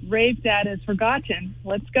if Rave Dad is forgotten.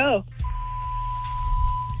 Let's go. Are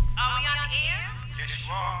we on the air? Yes,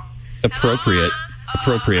 you are. Appropriate.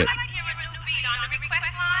 Appropriate. I'd like to hear a new beat on the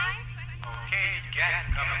request line. Okay, you got it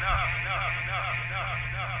coming up.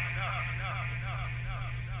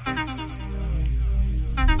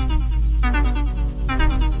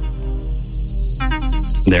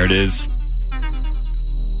 There it is.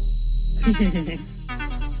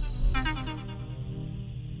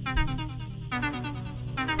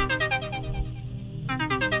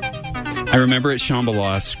 I remember at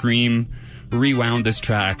Shambhala, Scream rewound this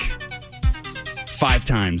track 5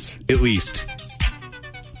 times, at least.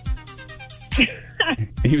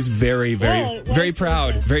 He was very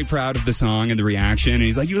proud of the song and the reaction. And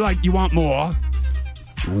he's like, you want more?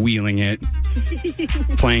 Wheeling it,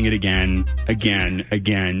 playing it again.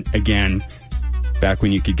 Back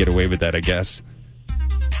when you could get away with that, I guess.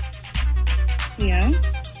 Yeah.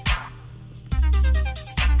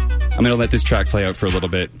 I'm going to let this track play out for a little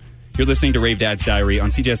bit. You're listening to Rave Dad's Diary on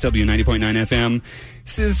CJSW 90.9 FM.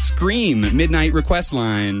 This is Scream, Midnight Request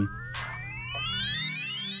Line.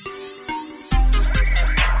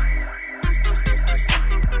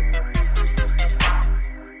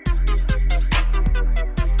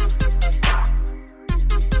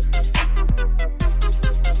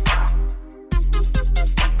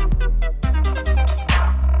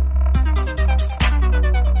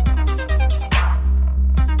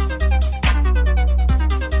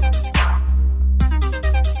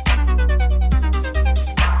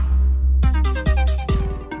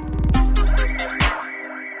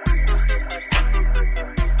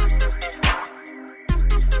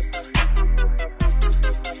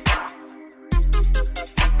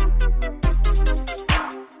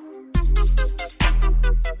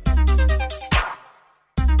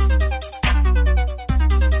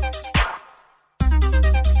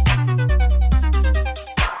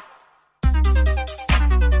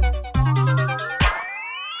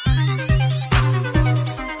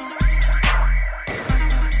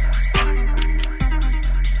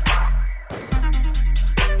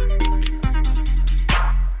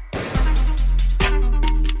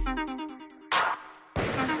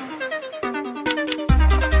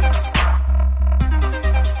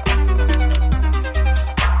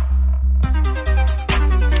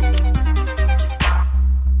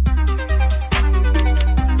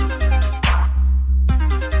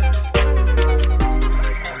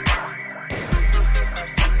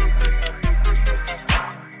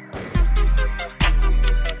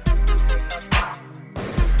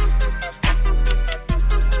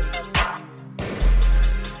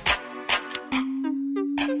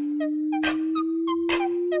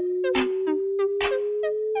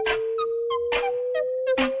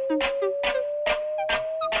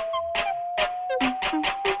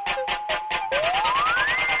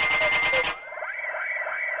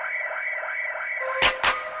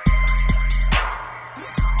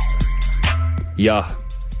 Yeah.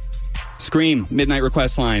 Scream, Midnight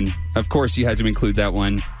Request Line. Of course, you had to include that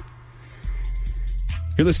one.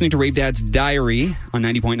 You're You're listening to Rave Dad's Diary on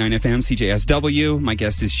 90.9 FM CJSW. My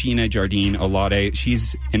guest is Sheena Jardine Olade.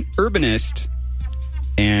 She's an urbanist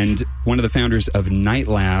and one of the founders of Night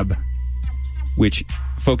Lab, which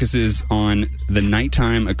focuses on the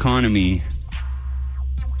nighttime economy.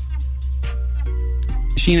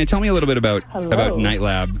 Sheena, tell me a little bit about Night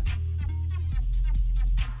Lab.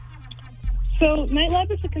 So Night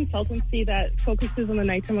Lab is a consultancy that focuses on the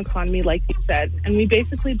nighttime economy, like you said. And we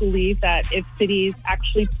basically believe that if cities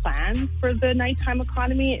actually plan for the nighttime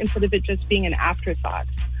economy, instead of it just being an afterthought,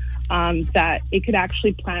 that it could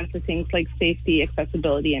actually plan for things like safety,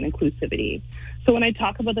 accessibility, and inclusivity. So when I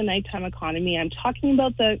talk about the nighttime economy, I'm talking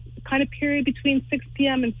about the kind of period between 6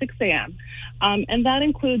 p.m. and 6 a.m. And that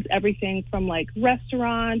includes everything from like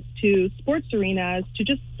restaurants to sports arenas to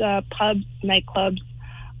just pubs, nightclubs,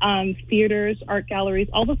 theaters, art galleries,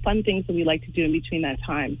 all the fun things that we like to do in between that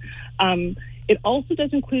time. It also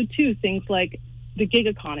does include, too, things like the gig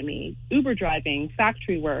economy, Uber driving,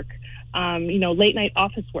 factory work, late night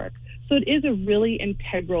office work. So it is a really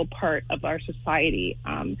integral part of our society.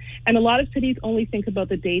 And a lot of cities only think about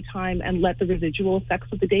the daytime and let the residual effects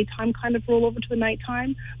of the daytime kind of roll over to the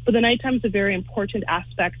nighttime. But the nighttime is a very important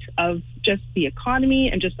aspect of just the economy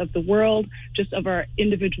and just of the world, just of our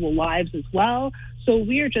individual lives as well. So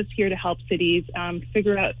we are just here to help cities trying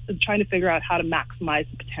to figure out how to maximize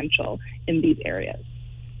the potential in these areas.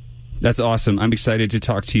 That's awesome. I'm excited to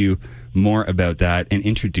talk to you more about that and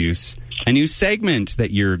introduce a new segment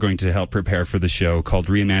that you're going to help prepare for the show called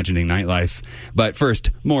Reimagining Nightlife. But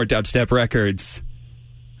first, more dubstep records.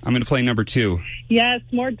 I'm going to play number 2. Yes,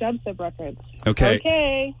 more dubstep records.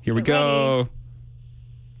 Okay. Here we go. Ready.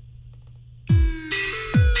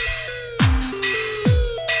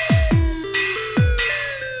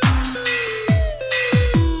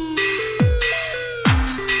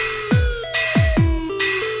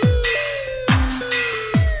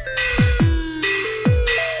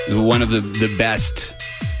 One of the best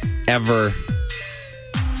ever.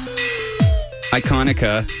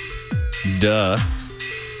 Iconica. Duh.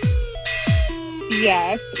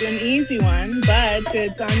 Yes, an easy one, but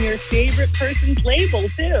it's on your favorite person's label,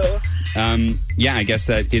 too. Yeah, I guess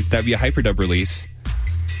that'd be a Hyperdub release.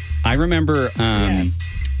 I remember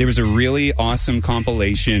there was a really awesome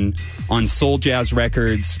compilation on Soul Jazz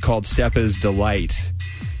Records called Steppa's Delight.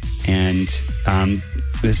 And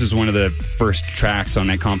this is one of the first tracks on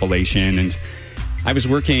that compilation. And I was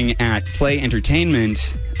working at Play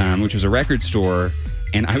Entertainment, which was a record store,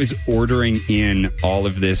 and I was ordering in all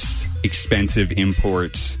of this expensive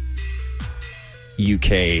import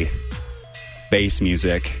UK bass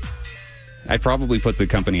music. I probably put the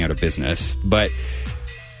company out of business, but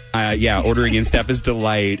ordering in Steppa's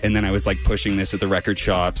Delight, and then I was like pushing this at the record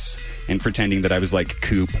shops and pretending that I was like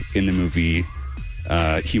Coop in the movie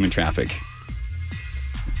Human Traffic.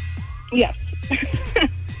 Yes.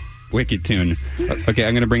 Wicked tune. Okay,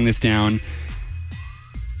 I'm going to bring this down.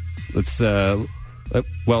 Let's,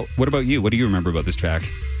 what about you? What do you remember about this track?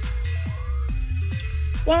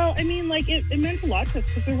 Well, I mean, like, it meant a lot to us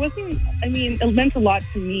because it meant a lot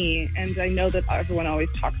to me. And I know that everyone always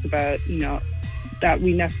talks about, that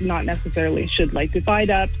we not necessarily should, like, divide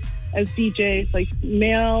up as DJs, like,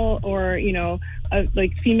 male or,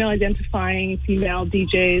 like, female-identifying female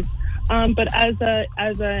DJs. But as a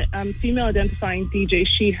female-identifying DJ,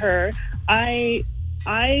 she, her, I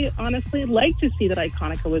honestly like to see that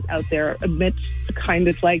Iconica was out there amidst kind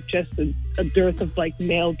of like just a dearth of like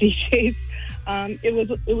male DJs.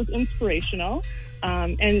 It was inspirational,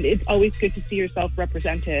 and it's always good to see yourself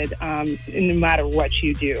represented, no matter what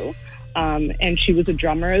you do. And she was a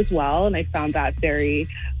drummer as well, and I found that very,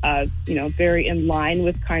 very in line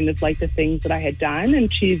with kind of like the things that I had done.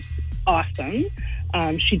 And she's awesome.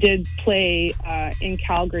 She did play in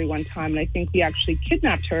Calgary one time, and I think we actually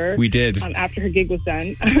kidnapped her. We did. After her gig was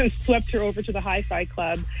done, swept her over to the Hi-Fi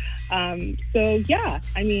Club. So, yeah,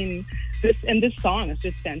 I mean, this song is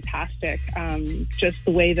just fantastic. Just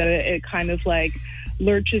the way that it kind of, like,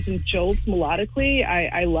 lurches and jolts melodically.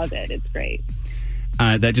 I love it. It's great.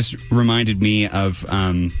 That just reminded me of,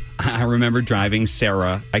 I remember driving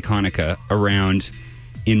Sarah Iconica around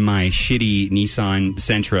in my shitty Nissan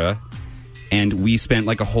Sentra, and we spent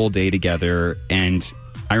like a whole day together. And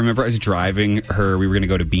I remember I was driving her. We were going to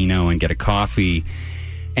go to Beano and get a coffee.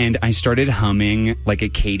 And I started humming like a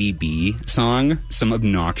KDB song, some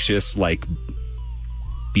obnoxious like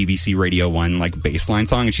BBC Radio 1 like bassline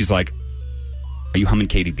song. And she's like, "Are you humming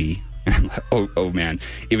KDB?" And I'm like, oh man.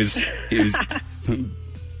 It was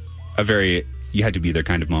a very, you had to be there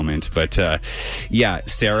kind of moment. But yeah,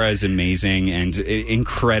 Sarah is amazing and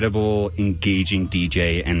incredible, engaging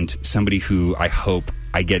DJ, and somebody who I hope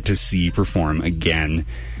I get to see perform again.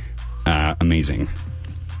 Amazing.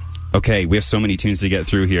 Okay, we have so many tunes to get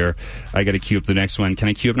through here. I got to queue up the next one. Can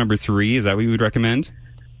I queue up number 3? Is that what you would recommend?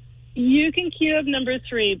 You can queue up number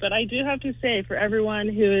 3, but I do have to say, for everyone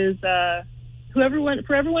who is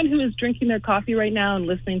drinking their coffee right now and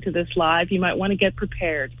listening to this live, you might want to get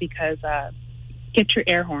prepared because get your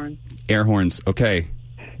air horn. Air horns. Okay.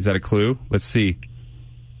 Is that a clue? Let's see.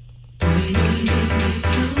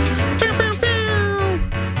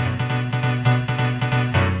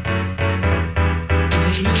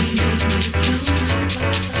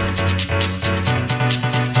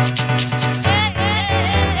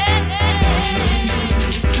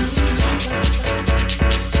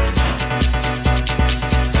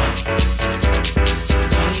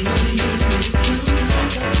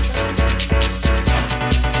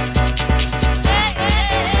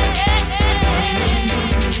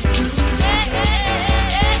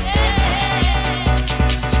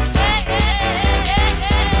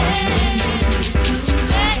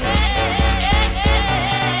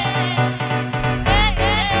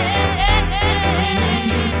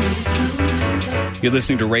 You're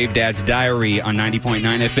listening to Rave Dad's Diary on 90.9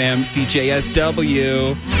 FM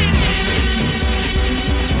CJSW.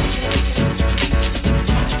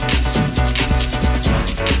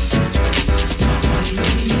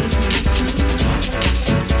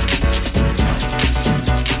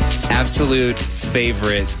 Absolute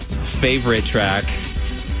favorite track.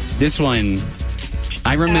 This one,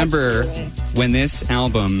 I remember when this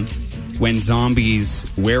album, when Zombies'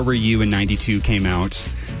 Where Were You in 92 came out,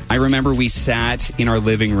 I remember we sat in our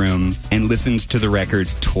living room and listened to the record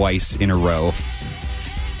twice in a row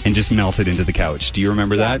and just melted into the couch. Do you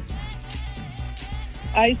remember that?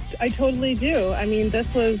 I totally do. I mean,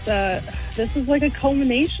 this was like a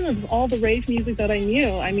culmination of all the rave music that I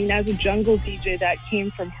knew. I mean, as a jungle DJ that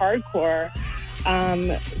came from hardcore,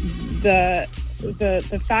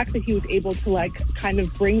 the fact that he was able to like kind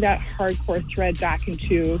of bring that hardcore thread back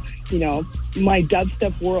into, you know, my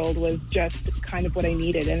dubstep world was just kind of what I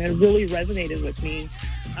needed, and it really resonated with me.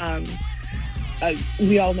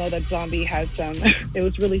 We all know that Zombie has some. It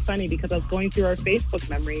was really funny because I was going through our Facebook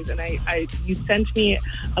memories, and you sent me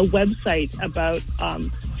a website about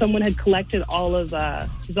someone had collected all of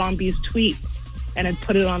Zombie's tweets and had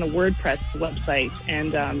put it on a WordPress website,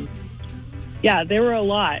 and yeah, there were a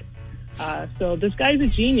lot. So this guy's a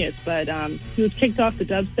genius, but he was kicked off the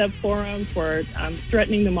dubstep forum for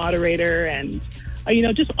threatening the moderator, and you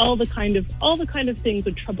know, just all the kind of things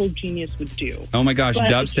a troubled genius would do. Oh my gosh,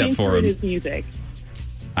 but dubstep forum! His music.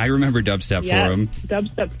 I remember dubstep forum.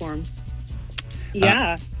 Dubstep forum.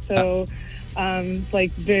 Yeah. So,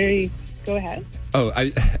 like, very. Go ahead. Oh,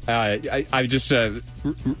 I just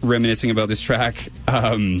reminiscing about this track.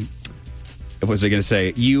 What was I going to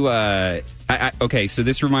say? Okay, so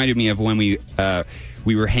this reminded me of when we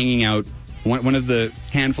were hanging out. One of the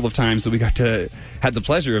handful of times that we had the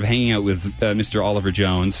pleasure of hanging out with Mr. Oliver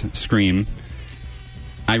Jones, Scream.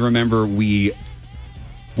 I remember we're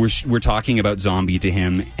talking about Zombie to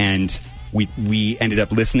him, and we ended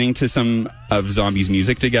up listening to some of Zombie's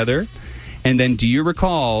music together. And then, do you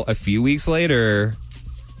recall, a few weeks later,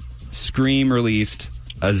 Scream released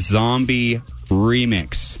a Zombie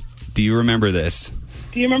remix? Do you remember this?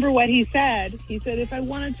 Do you remember what he said? He said, if I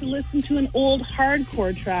wanted to listen to an old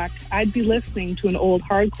hardcore track, I'd be listening to an old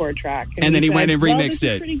hardcore track. And then he went and remixed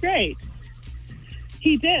it. Pretty great.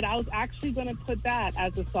 He did. I was actually going to put that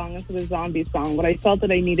as a song instead of Zombie song, but I felt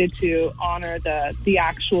that I needed to honor the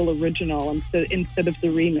actual original instead of the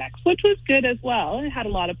remix, which was good as well. It had a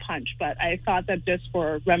lot of punch, but I thought that just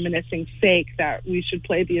for reminiscing sake that we should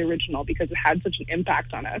play the original because it had such an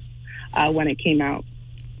impact on us when it came out.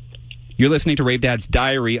 You're listening to Rave Dad's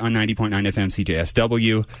Diary on 90.9 FM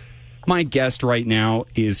CJSW. My guest right now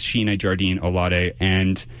is Sheena Jardine Olade,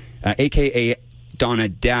 and a.k.a. Donna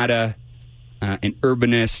Dada, an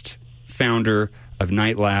urbanist, founder of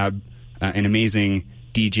Night Lab, an amazing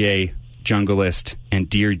DJ, junglist, and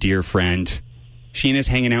dear friend. Sheena's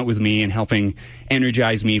hanging out with me and helping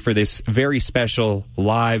energize me for this very special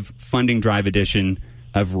live funding drive edition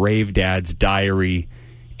of Rave Dad's Diary.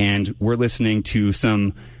 And we're listening to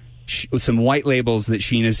some white labels that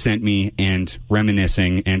Sheena's sent me and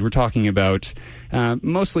reminiscing. And we're talking about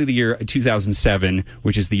mostly the year 2007,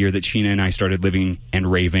 which is the year that Sheena and I started living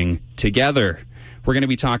and raving together. We're going to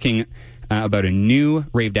be talking about a new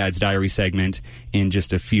Rave Dad's Diary segment in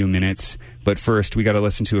just a few minutes. But first, we got to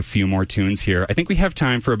listen to a few more tunes here. I think we have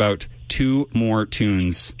time for about 2 more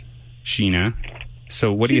tunes, Sheena.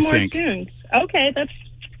 So what do you think? 2 more tunes. Okay,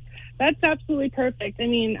 That's absolutely perfect. I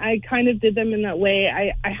mean, I kind of did them in that way.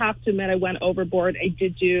 I have to admit, I went overboard. I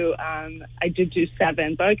did do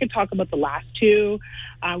 7, but I could talk about the last 2.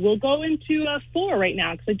 We'll go into 4 right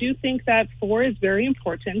now, because I do think that 4 is very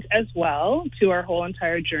important as well to our whole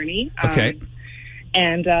entire journey. Okay.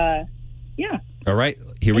 And yeah. All right,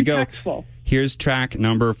 here we go. Impactful. Here's track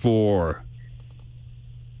number 4.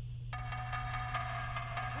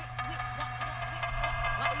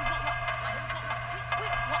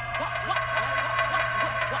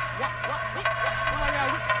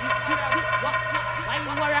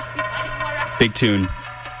 Big tune.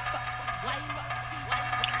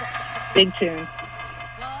 Big tune.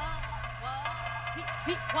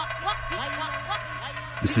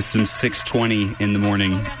 This is some 6:20 in the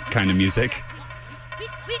morning kind of music.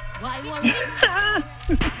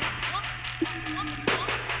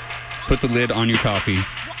 Put the lid on your coffee.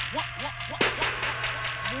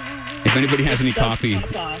 If anybody has any coffee,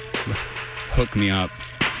 hook me up.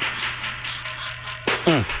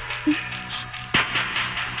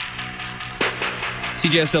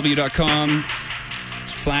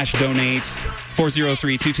 CJSW.com/donate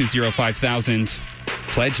 403-220-5000.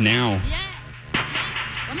 Pledge now.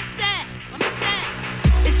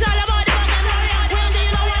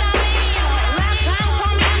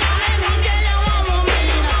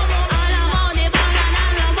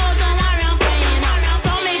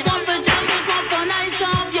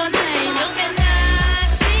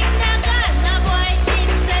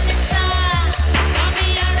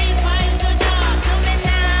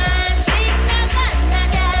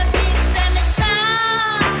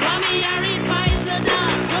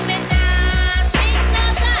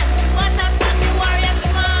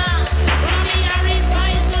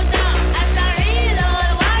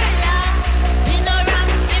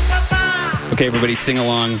 Okay, everybody, sing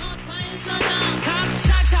along.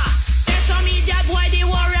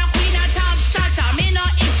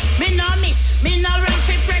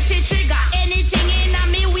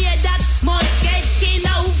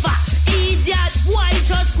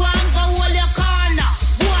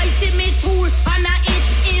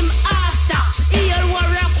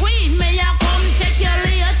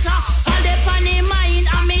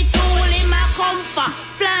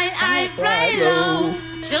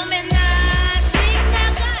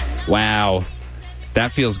 Wow,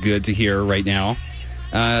 that feels good to hear right now.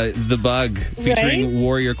 The Bug featuring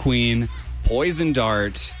Warrior Queen, Poison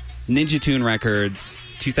Dart, Ninja Tune Records,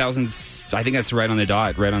 2000. I think that's right on the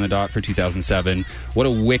dot for 2007. What a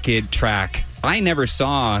wicked track! I never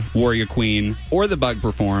saw Warrior Queen or The Bug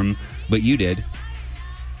perform, but you did.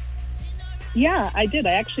 Yeah, I did.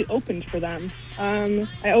 I actually opened for them.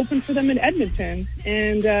 I opened for them in Edmonton,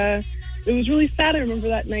 and it was really sad. I remember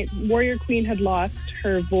that night Warrior Queen had lost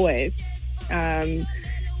her voice. And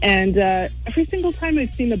every single time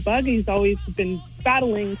I've seen The Bug, he's always been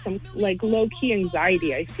battling some like low-key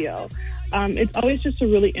anxiety, I feel. It's always just a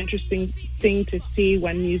really interesting thing to see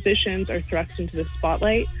when musicians are thrust into the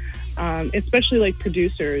spotlight, especially like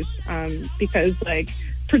producers, because like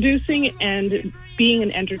producing and being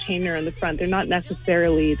an entertainer in the front, they're not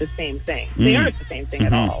necessarily the same thing. They aren't the same thing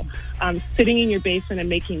at all. Sitting in your basement and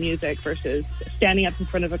making music versus standing up in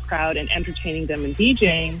front of a crowd and entertaining them and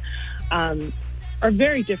DJing are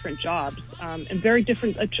very different jobs, and very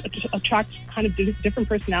different, attract kind of different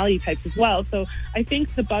personality types as well. So I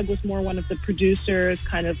think The Bug was more one of the producers,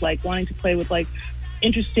 kind of like wanting to play with like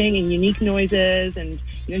interesting and unique noises, and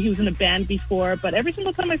you know, he was in a band before, but every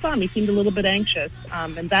single time I saw him, he seemed a little bit anxious.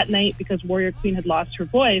 And that night, because Warrior Queen had lost her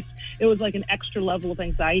voice, it was like an extra level of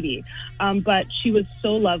anxiety. But she was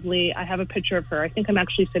so lovely. I have a picture of her. I think I'm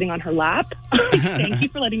actually sitting on her lap. Thank you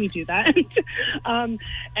for letting me do that.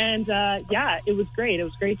 Yeah, it was great. It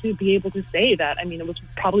was great to be able to say that. I mean, it was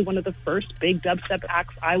probably one of the first big dubstep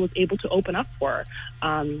acts I was able to open up for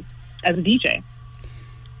as a DJ.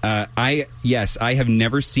 I have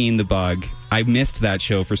never seen The Bug. I missed that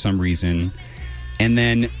show for some reason. And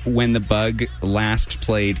then when The Bug last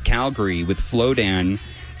played Calgary with Flowdan,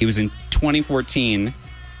 it was in 2014,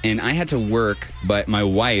 and I had to work, but my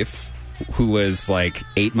wife, who was like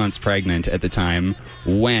 8 months pregnant at the time,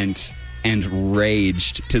 went and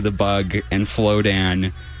raged to The Bug and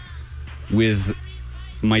Flowdan with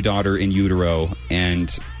my daughter in utero.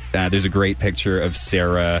 And there's a great picture of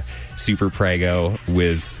Sarah super prego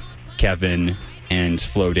with Kevin and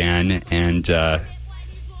Flowdan, and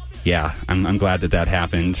I'm glad that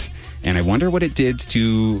happened, and I wonder what it did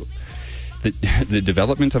to the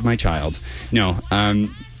development of my child. No,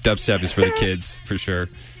 dubstep is for the kids for sure.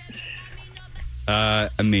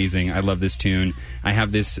 Amazing. I love this tune. I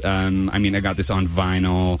have this I got this on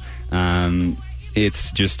vinyl.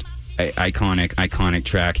 It's just iconic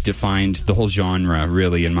track. Defined the whole genre,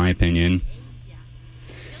 really, in my opinion.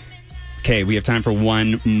 Okay, we have time for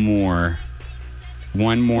one more.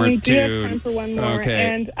 One more, we dude. do have time for one more, okay.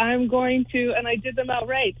 and I'm going to, and I did them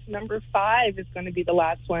outright. Number 5 is going to be the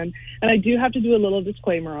last one, and I do have to do a little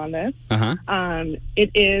disclaimer on this.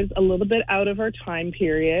 It is a little bit out of our time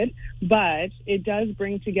period, but it does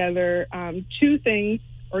bring together two things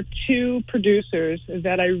or two producers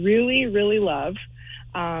that I really, really love,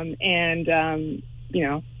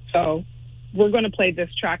 so we're going to play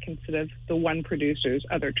this track instead of the one producer's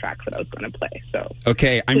other tracks that I was going to play. So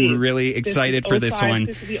okay, I'm please, really excited for this one.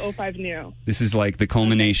 This is the 05 new. This is like the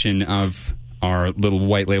culmination of our little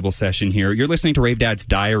white label session here. You're listening to Rave Dad's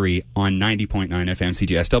Diary on 90.9 FM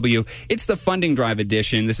CJSW. It's the funding drive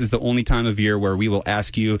edition. This is the only time of year where we will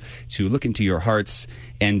ask you to look into your hearts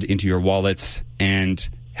and into your wallets and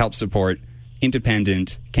help support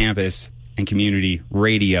independent campus and community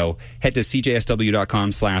radio. Head to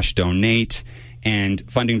cjsw.com/donate and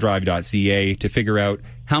fundingdrive.ca to figure out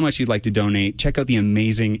how much you'd like to donate. Check out the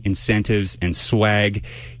amazing incentives and swag.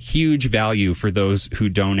 Huge value for those who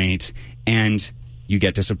donate, and you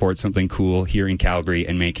get to support something cool here in Calgary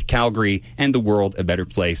and make Calgary and the world a better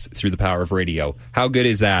place through the power of radio. How good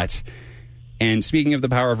is that? And speaking of the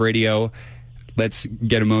power of radio, let's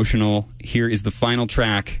get emotional. Here is the final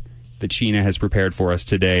track that Sheena has prepared for us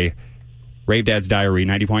today. Rave Dad's Diary,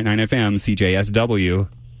 90.9 FM, CJSW.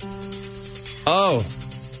 Oh,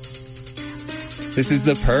 this is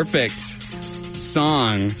the perfect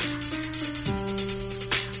song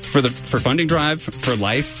for Funding Drive, for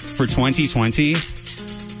life, for 2020.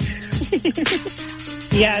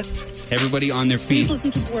 Yes. Everybody on their feet Please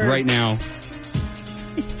listen to words. right now.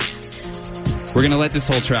 We're going to let this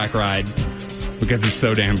whole track ride because it's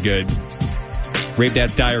so damn good. Rave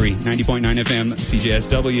Dad's Diary, 90.9 FM,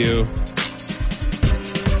 CJSW.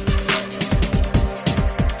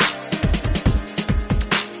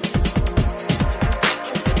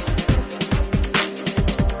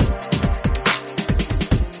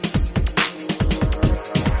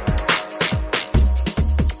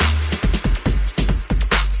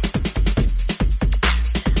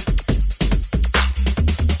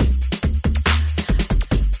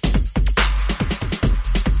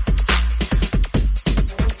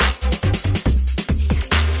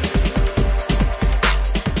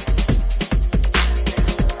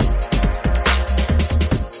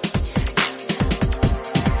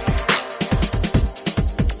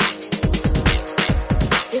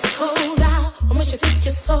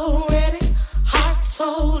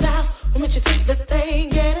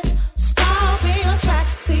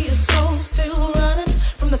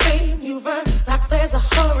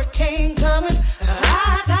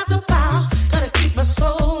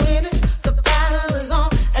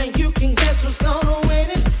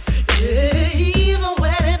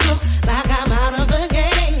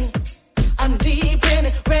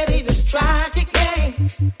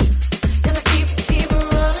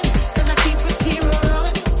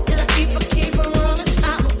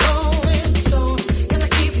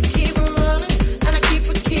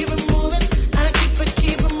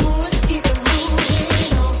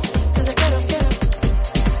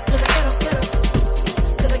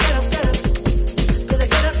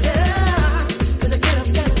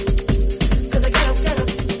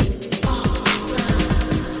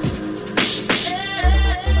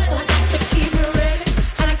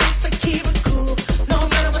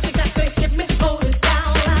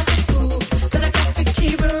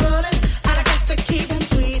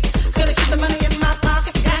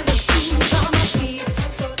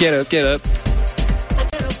 Get up, get up.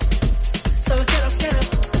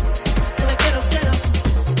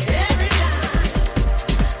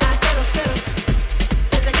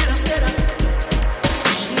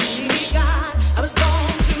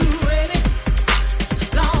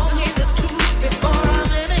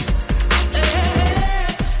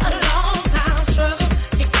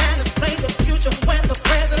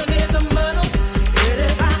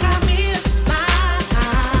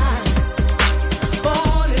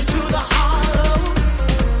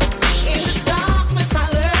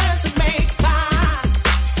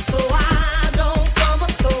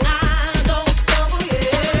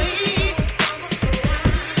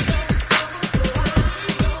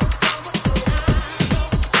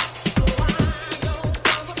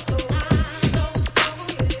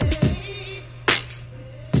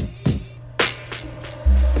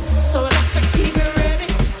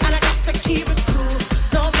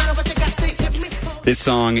 This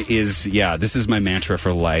song is, this is my mantra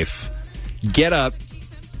for life. Get up,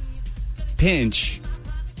 pinch,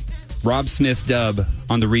 Rob Smith dub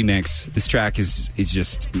on the remix. This track is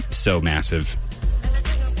just so massive.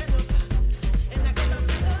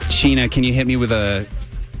 Sheena, can you hit me with an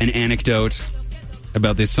anecdote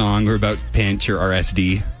about this song or about Pinch or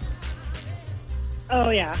RSD? Oh,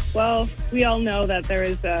 yeah. Well, we all know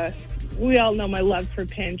that we all know my love for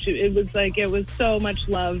Pinch. It was so much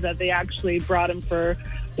love that they actually brought him for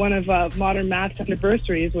one of Modern Math's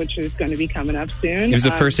anniversaries, which is going to be coming up soon. It was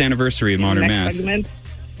the first anniversary of Modern Math. Segment.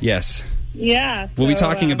 Yes. Yeah. We'll be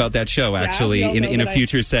talking about that show, actually, in a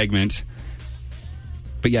future segment.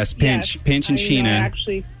 But yes, Pinch and Sheena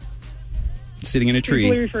actually sitting in a tree.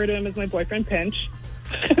 People refer to him as my boyfriend, Pinch.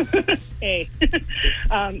 Hey.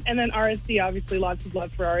 And then RSD, obviously, lots of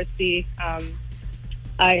love for RSD.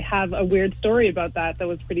 I have a weird story about that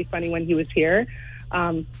was pretty funny when he was here.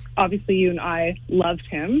 Obviously, you and I loved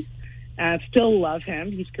him, still love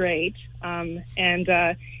him. He's great. And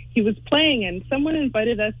he was playing, and someone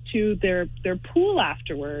invited us to their pool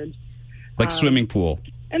afterwards. Like swimming pool.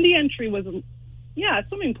 And the entry was, a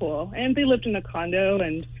swimming pool. And they lived in a condo,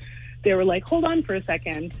 and they were like, hold on for a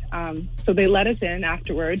second. So they let us in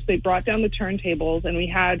afterwards. They brought down the turntables, and we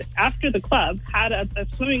had, after the club, had a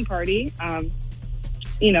swimming party.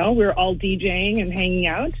 We were all DJing and hanging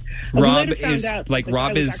out. Rob is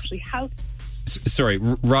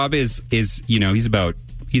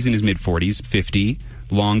he's in his mid-40s, 50,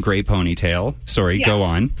 long gray ponytail. Sorry, yeah. Go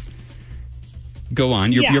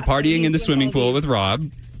on. You're partying in the swimming pool with Rob.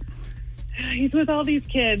 He's with all these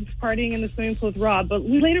kids partying in the swimming pool with Rob, but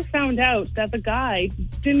we later found out that the guy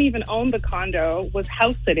didn't even own the condo, was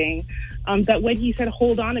house sitting, that when he said,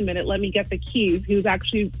 hold on a minute, let me get the keys, he was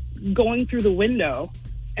actually going through the window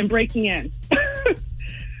and breaking in.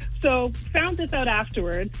 So found this out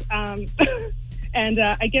afterwards, and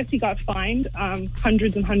I guess he got fined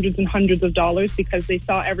hundreds and hundreds and hundreds of dollars because they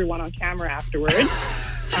saw everyone on camera afterwards.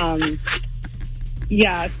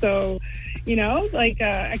 So,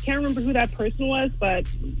 I can't remember who that person was, but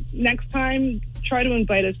next time, try to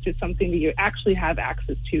invite us to something that you actually have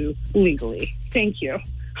access to legally. Thank you.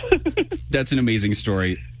 That's an amazing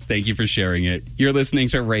story. Thank you for sharing it. You're listening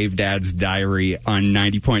to Rave Dad's Diary on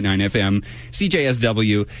 90.9 FM,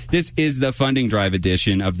 CJSW. This is the funding drive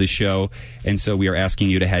edition of the show, and so we are asking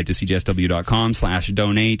you to head to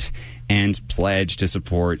cjsw.com/donate and pledge to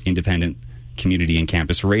support independent community and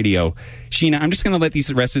campus radio. Sheena, I'm just going to let the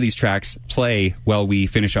rest of these tracks play while we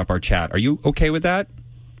finish up our chat. Are you okay with that?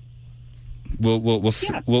 We'll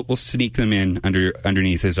sneak them in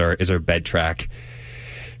underneath as our bed track.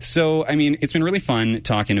 So, I mean, it's been really fun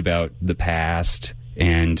talking about the past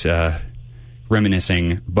and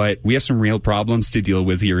reminiscing, but we have some real problems to deal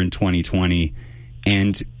with here in 2020.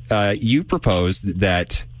 And you proposed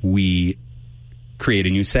that we create a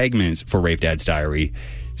new segment for Rave Dad's Diary.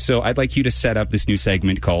 So I'd like you to set up this new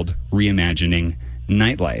segment called Reimagining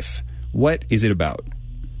Nightlife. What is it about?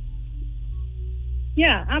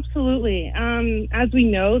 Yeah, absolutely. As we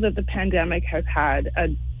know that the pandemic has had a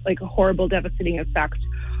horrible, devastating effect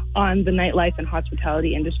on the nightlife and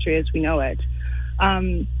hospitality industry as we know it.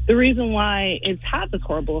 The reason why it's had this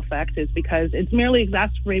horrible effect is because it's merely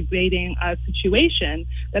exacerbating a situation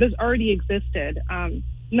that has already existed.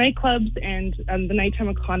 Nightclubs and the nighttime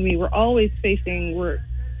economy were always facing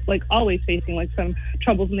some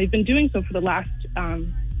troubles, and they've been doing so for the last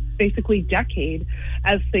basically decade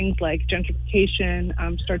as things like gentrification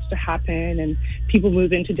starts to happen and people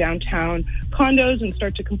move into downtown condos and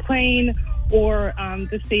start to complain, or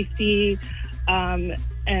the safety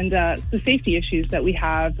the safety issues that we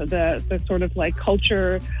have, the sort of like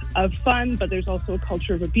culture of fun, but there's also a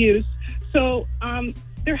culture of abuse. So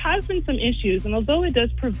there has been some issues, and although it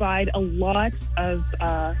does provide a lot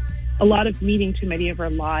of meaning to many of our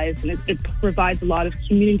lives, and it provides a lot of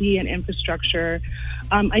community and infrastructure,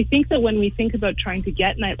 I think that when we think about trying to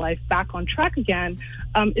get nightlife back on track again,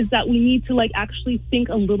 is that we need to actually think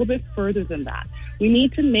a little bit further than that. We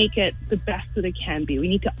need to make it the best that it can be. We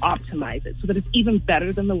need to optimize it so that it's even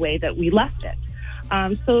better than the way that we left it.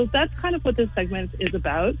 So that's kind of what this segment is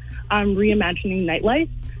about, reimagining nightlife,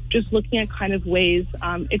 just looking at kind of ways,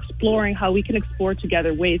 exploring how we can explore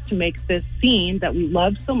together ways to make this scene that we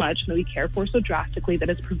love so much and that we care for so drastically, that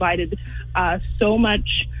has provided so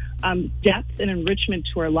much depth and enrichment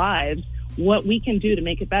to our lives, what we can do to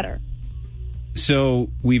make it better.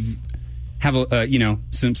 So we've have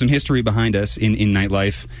some history behind us in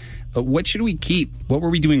nightlife. What should we keep? What were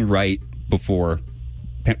we doing right before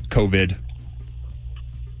COVID?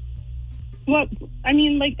 Well, I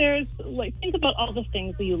mean, there's think about all the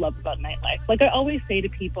things that you love about nightlife. I always say to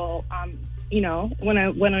people,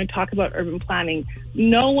 when I talk about urban planning,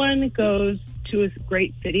 no one goes to a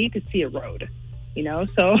great city to see a road. you know?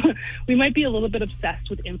 So we might be a little bit obsessed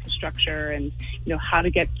with infrastructure and, you know, how to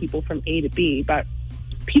get people from A to B, but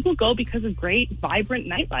people go because of great, vibrant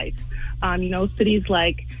nightlife. You know, cities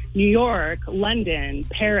like New York, London,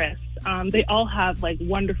 Paris, they all have like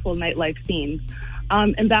wonderful nightlife scenes.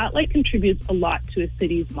 And that like contributes a lot to a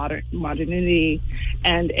city's modernity,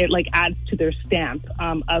 and it like adds to their stamp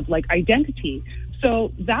of like identity.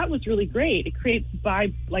 So that was really great. It creates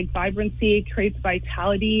vibrancy, it creates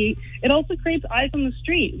vitality. It also creates eyes on the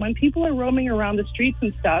street. When people are roaming around the streets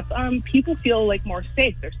and stuff, people feel like more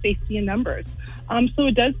safe. There's safety in numbers. So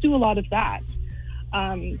it does do a lot of that.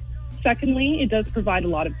 Secondly, it does provide a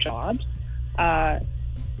lot of jobs. A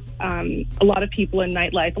lot of people in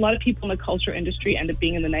nightlife, a lot of people in the culture industry end up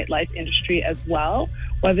being in the nightlife industry as well,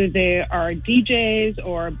 whether they are DJs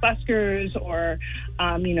or buskers or,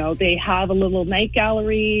 you know, they have a little night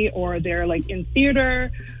gallery or they're like in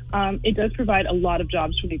theater. It does provide a lot of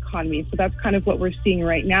jobs for the economy. So that's kind of what we're seeing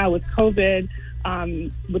right now with COVID,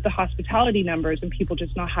 with the hospitality numbers and people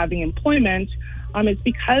just not having employment. It's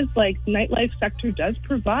because like nightlife sector does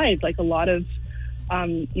provide like a lot of,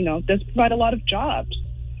 you know, does provide a lot of jobs.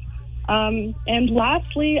 And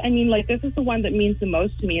lastly, I mean, like, this is the one that means the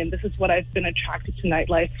most to me, and this is what I've been attracted to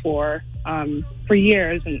nightlife for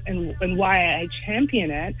years, and why I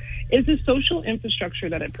champion it, is the social infrastructure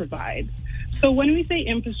that it provides. So when we say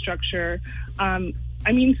infrastructure, I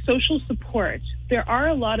mean social support. There are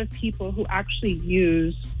a lot of people who actually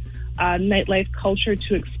use nightlife culture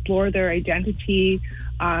to explore their identity,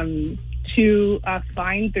 to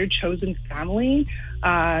find their chosen family,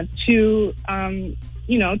 to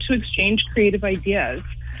you know, to exchange creative ideas.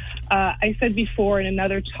 I said before in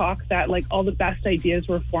another talk that like all the best ideas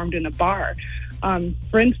were formed in a bar.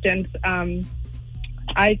 For instance,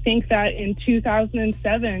 I think that in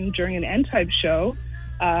 2007 during an N-Type show,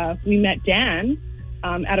 we met Dan.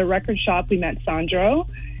 At a record shop, we met Sandro.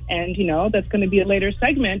 And, you know, that's going to be a later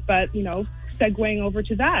segment, but, you know, segueing over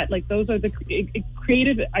to that, like those are the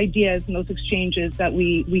creative ideas and those exchanges that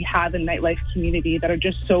we have in nightlife community that are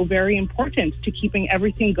just so very important to keeping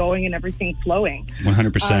everything going and everything flowing.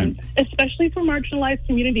 100%. Especially for marginalized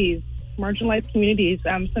communities,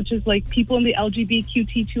 such as like people in the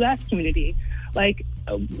LGBTQ2S community. Like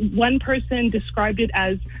one person described it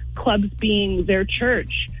as clubs being their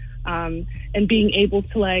church, and being able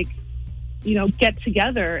to like, you know, get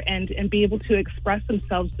together and be able to express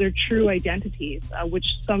themselves, their true identities, which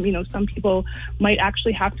some people might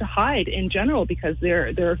actually have to hide in general because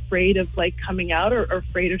they're afraid of like coming out or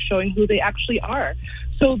afraid of showing who they actually are.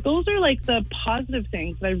 So those are like the positive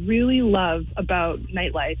things that I really love about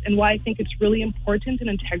nightlife and why I think it's really important and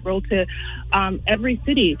integral to every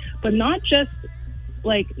city, but not just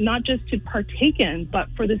to partake in, but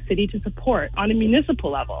for the city to support on a municipal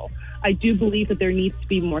level. I do believe that there needs to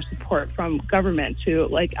be more support from government to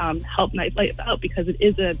like help nightlife out because it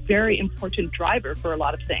is a very important driver for a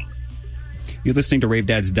lot of things. You're listening to Rave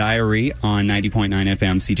Dad's Diary on 90.9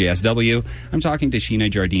 FM CJSW. I'm talking to Sheena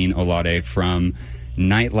Jardine Olade from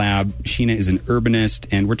Night Lab. Sheena is an urbanist,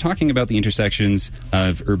 and we're talking about the intersections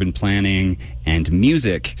of urban planning and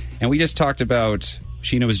music. And we just talked about,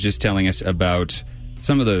 Sheena was just telling us about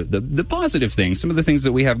some of the positive things, some of the things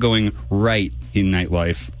that we have going right in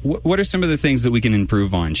nightlife. What are some of the things that we can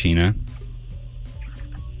improve on, Sheena?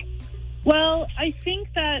 Well, I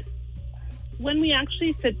think that when we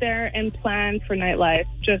actually sit there and plan for nightlife,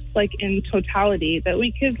 just like in totality, that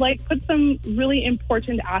we could like put some really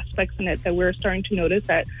important aspects in it that we're starting to notice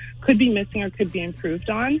that could be missing or could be improved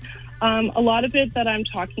on. A lot of it that I'm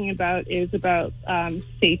talking about is about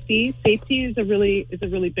safety. Safety is a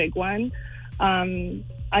really big one.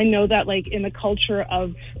 I know that like in the culture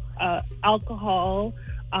of alcohol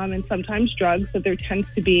and sometimes drugs, that there tends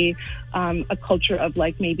to be a culture of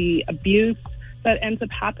like maybe abuse that ends up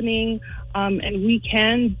happening, and we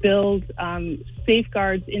can build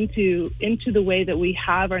safeguards into the way that we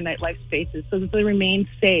have our nightlife spaces so that they remain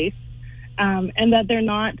safe, and that they're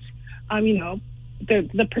not, you know,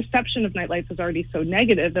 the perception of nightlife is already so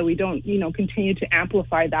negative that we don't, you know, continue to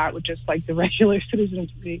amplify that with just like the regular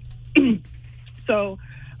citizenry. So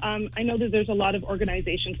I know that there's a lot of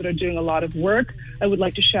organizations that are doing a lot of work. I would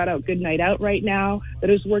like to shout out Good Night Out right now that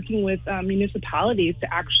is working with municipalities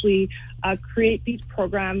to actually create these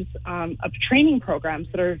programs of training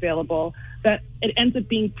programs that are available, that it ends up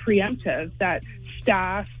being preemptive, that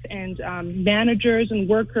staff and managers and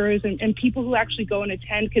workers and people who actually go and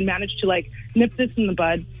attend can manage to like nip this in the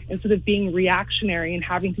bud instead of being reactionary and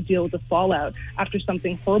having to deal with the fallout after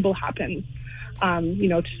something horrible happens, you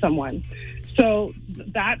know, to someone. So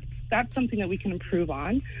that's something that we can improve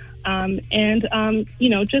on. And, you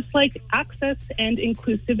know, just like access and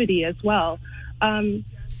inclusivity as well.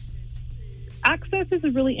 access is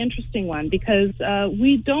a really interesting one because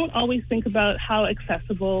we don't always think about how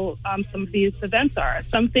accessible some of these events are.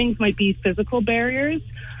 Some things might be physical barriers.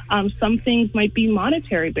 Some things might be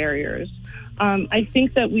monetary barriers. I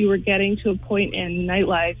think that we were getting to a point in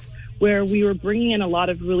nightlife where we were bringing in a lot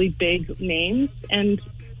of really big names. And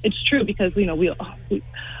it's true because,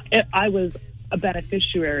 I was a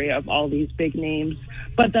beneficiary of all these big names,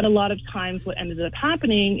 but that a lot of times what ended up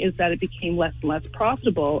happening is that it became less and less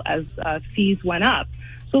profitable as fees went up.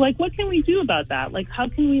 So, what can we do about that? How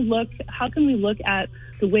can we look at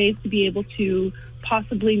the ways to be able to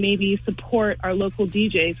possibly maybe support our local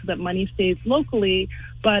DJs so that money stays locally,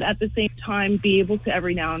 but at the same time be able to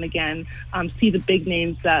every now and again see the big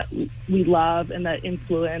names that we love and that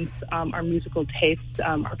influence our musical tastes,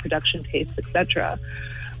 our production tastes, etc.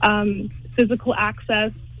 Physical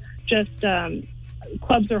access,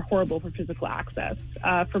 clubs are horrible for physical access.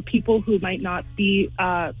 For people who might not be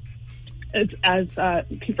for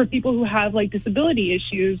people who have disability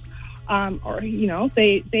issues,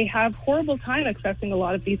 they have horrible time accessing a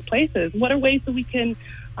lot of these places. What are ways that we can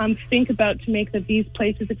think about to make these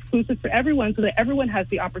places exclusive for everyone so that everyone has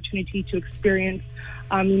the opportunity to experience,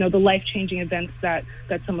 the life-changing events that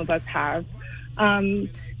some of us have? And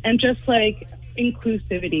just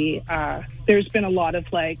inclusivity, there's been a lot of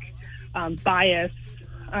bias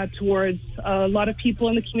towards a lot of people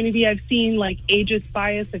in the community. I've seen ageist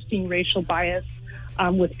bias, I've seen racial bias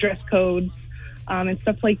with dress codes and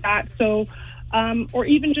stuff like that. So, or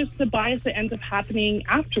even just the bias that ends up happening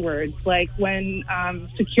afterwards, when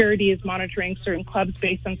security is monitoring certain clubs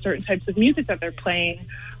based on certain types of music that they're playing,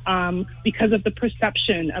 because of the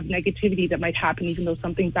perception of negativity that might happen even though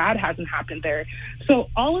something bad hasn't happened there. So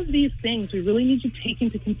all of these things we really need to take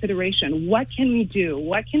into consideration. What can we do?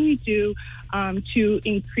 What can we do to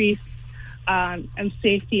increase and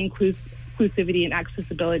safety, inclusivity, and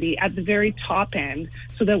accessibility at the very top end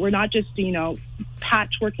so that we're not just,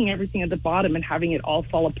 patchworking everything at the bottom and having it all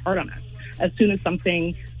fall apart on us as soon as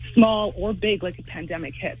something small or big like a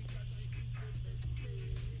pandemic hits.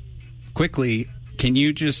 Quickly, can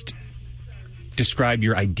you just describe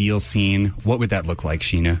your ideal scene? What would that look like,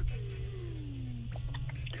 Sheena?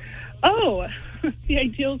 Oh, the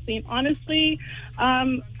ideal scene. Honestly,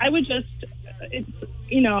 I would just,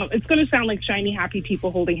 it's going to sound like shiny, happy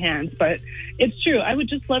people holding hands, but it's true. I would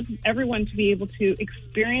just love everyone to be able to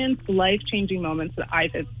experience the life-changing moments that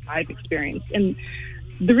I've experienced. And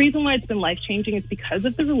the reason why it's been life-changing is because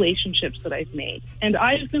of the relationships that I've made. And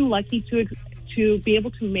I've been lucky to be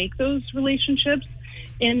able to make those relationships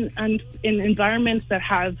in environments that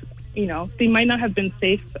have, they might not have been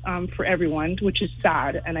safe for everyone, which is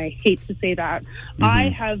sad, and I hate to say that. Mm-hmm. I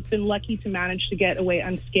have been lucky to manage to get away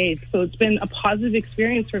unscathed, so it's been a positive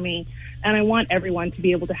experience for me, and I want everyone to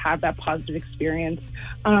be able to have that positive experience.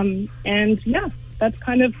 And yeah, that's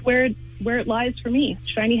kind of where it lies for me.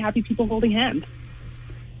 Shiny, happy people holding hands.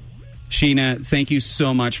 Sheena, thank you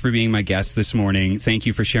so much for being my guest this morning. Thank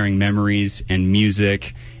you for sharing memories and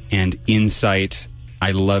music and insight.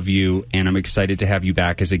 I love you, and I'm excited to have you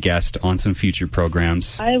back as a guest on some future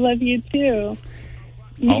programs. I love you, too.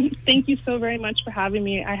 Thank you so very much for having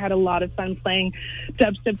me. I had a lot of fun playing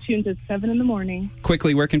dubstep tunes at 7 in the morning.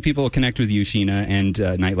 Quickly, where can people connect with you, Sheena, and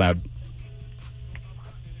Night Lab?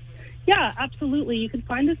 Yeah, absolutely. You can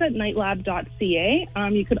find us at nightlab.ca.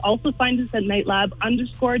 You could also find us at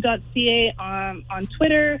nightlab_.ca on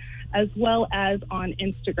Twitter as well as on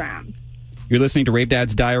Instagram. You're listening to Rave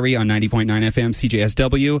Dad's Diary on 90.9 FM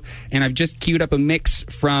CJSW, and I've just queued up a mix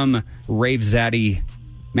from Rave Zaddy,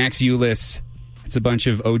 Max Ulis. It's a bunch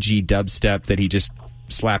of OG dubstep that he just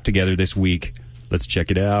slapped together this week. Let's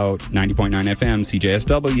check it out. 90.9 FM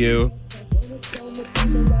CJSW.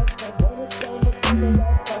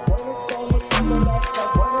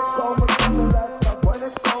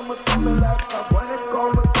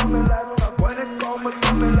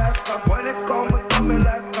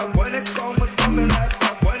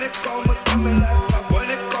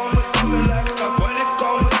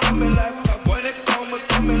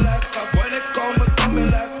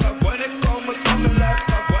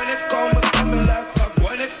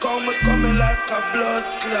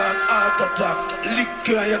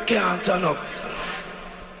 Liquor you can't turn up.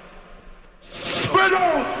 Spread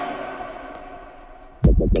out.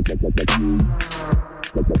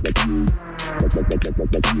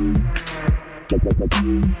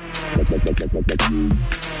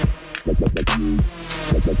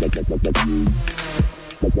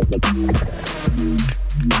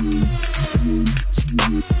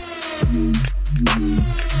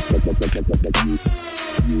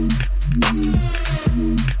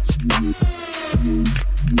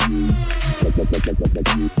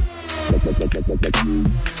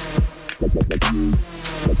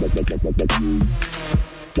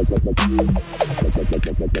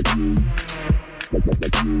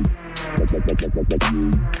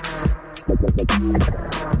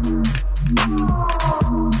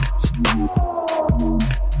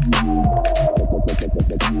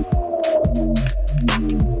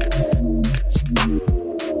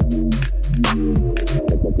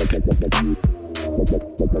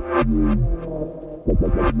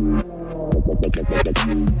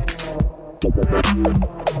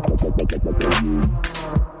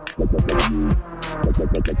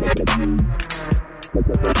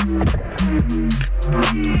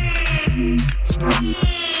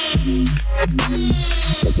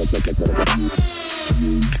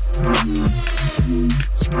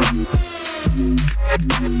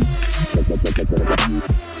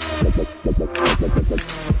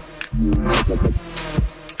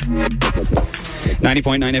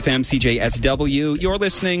 FM CJSW. You're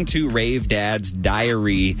listening to Rave Dad's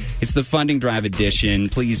Diary. It's the funding drive edition.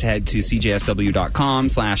 Please head to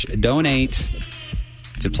cjsw.com/donate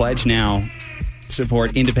to pledge now.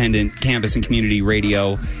 Support independent campus and community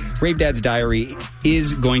radio. Rave Dad's Diary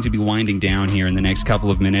is going to be winding down here in the next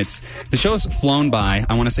couple of minutes. The show's flown by.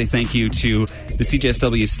 I want to say thank you to the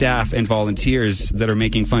CJSW staff and volunteers that are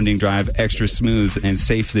making Funding Drive extra smooth and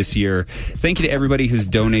safe this year. Thank you to everybody who's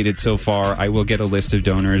donated so far. I will get a list of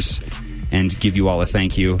donors and give you all a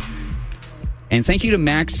thank you. And thank you to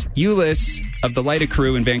Max Eulis of the Lyta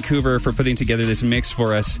Crew in Vancouver for putting together this mix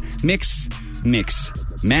for us. Max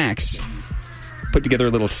put together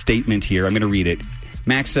a little statement here. I'm going to read it.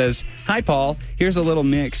 Max says, "Hi, Paul. Here's a little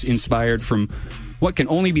mix inspired from what can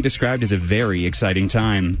only be described as a very exciting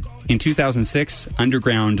time. In 2006,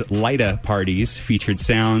 underground Lyta parties featured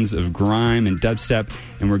sounds of grime and dubstep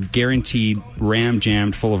and were guaranteed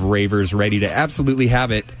ram-jammed full of ravers ready to absolutely have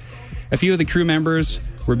it. A few of the crew members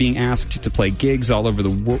were being asked to play gigs all over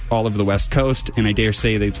the West Coast, and I dare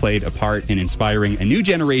say they played a part in inspiring a new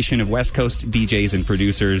generation of West Coast DJs and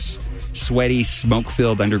producers. Sweaty,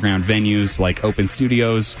 smoke-filled underground venues like Open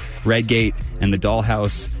Studios, Redgate, and the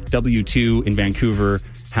Dollhouse W2 in Vancouver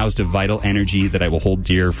housed a vital energy that I will hold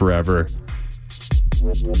dear forever."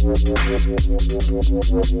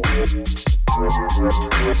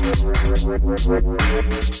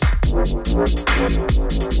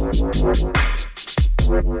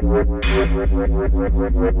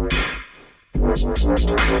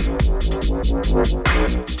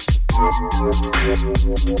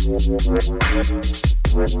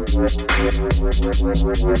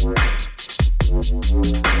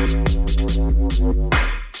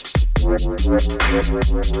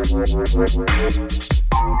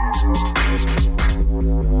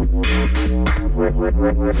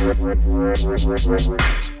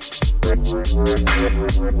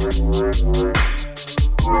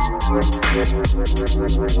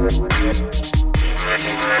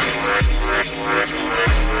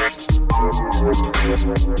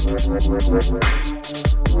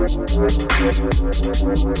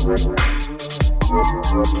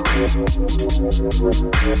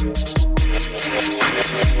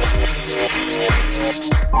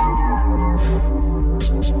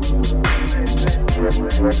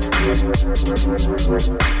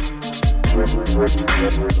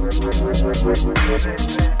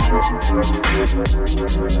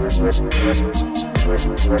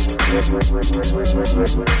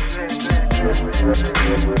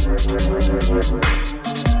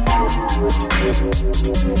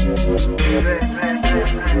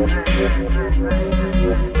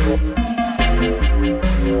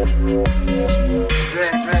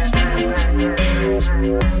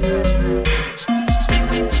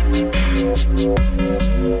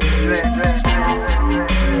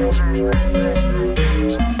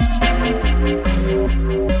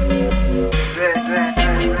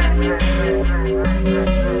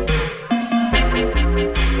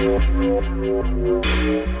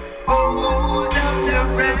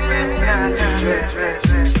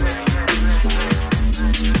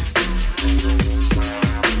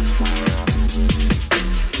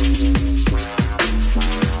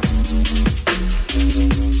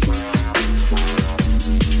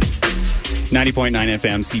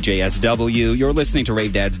 FM CJSW. You're listening to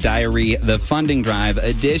Rave Dad's Diary, the Funding Drive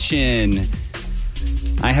edition.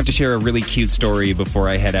 I have to share a really cute story before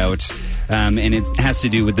I head out, and it has to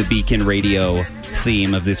do with the Beacon Radio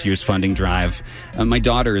theme of this year's Funding Drive. My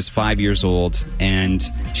daughter is 5 years old, and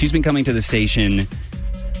she's been coming to the station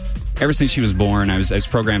ever since she was born. I was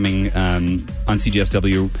programming on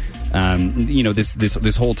CJSW,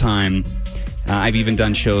 this whole time. I've even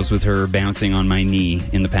done shows with her bouncing on my knee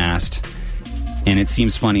in the past. And it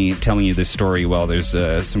seems funny telling you this story while there's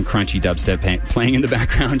some crunchy dubstep playing in the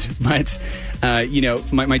background. But,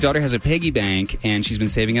 my daughter has a piggy bank, and she's been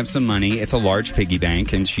saving up some money. It's a large piggy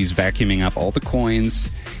bank, and she's vacuuming up all the coins.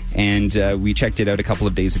 And we checked it out a couple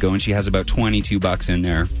of days ago, and she has about $22 in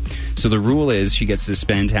there. So the rule is she gets to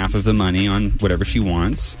spend half of the money on whatever she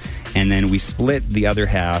wants, and then we split the other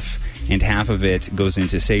half, and half of it goes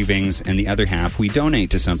into savings, and the other half we donate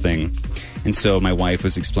to something. And so my wife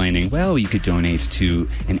was explaining, well, you could donate to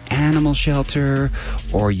an animal shelter,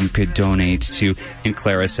 or you could donate to... And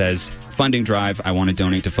Clara says, Funding Drive, I want to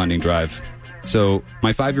donate to Funding Drive. So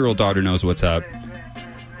my 5-year-old daughter knows what's up.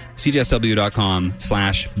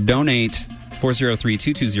 CJSW.com/donate.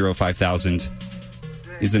 403-220-5000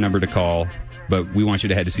 is the number to call. But we want you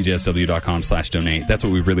to head to CJSW.com/donate. That's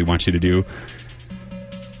what we really want you to do.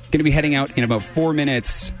 Going to be heading out in about 4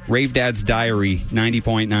 minutes. Rave Dad's Diary,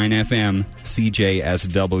 90.9 FM,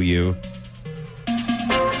 CJSW.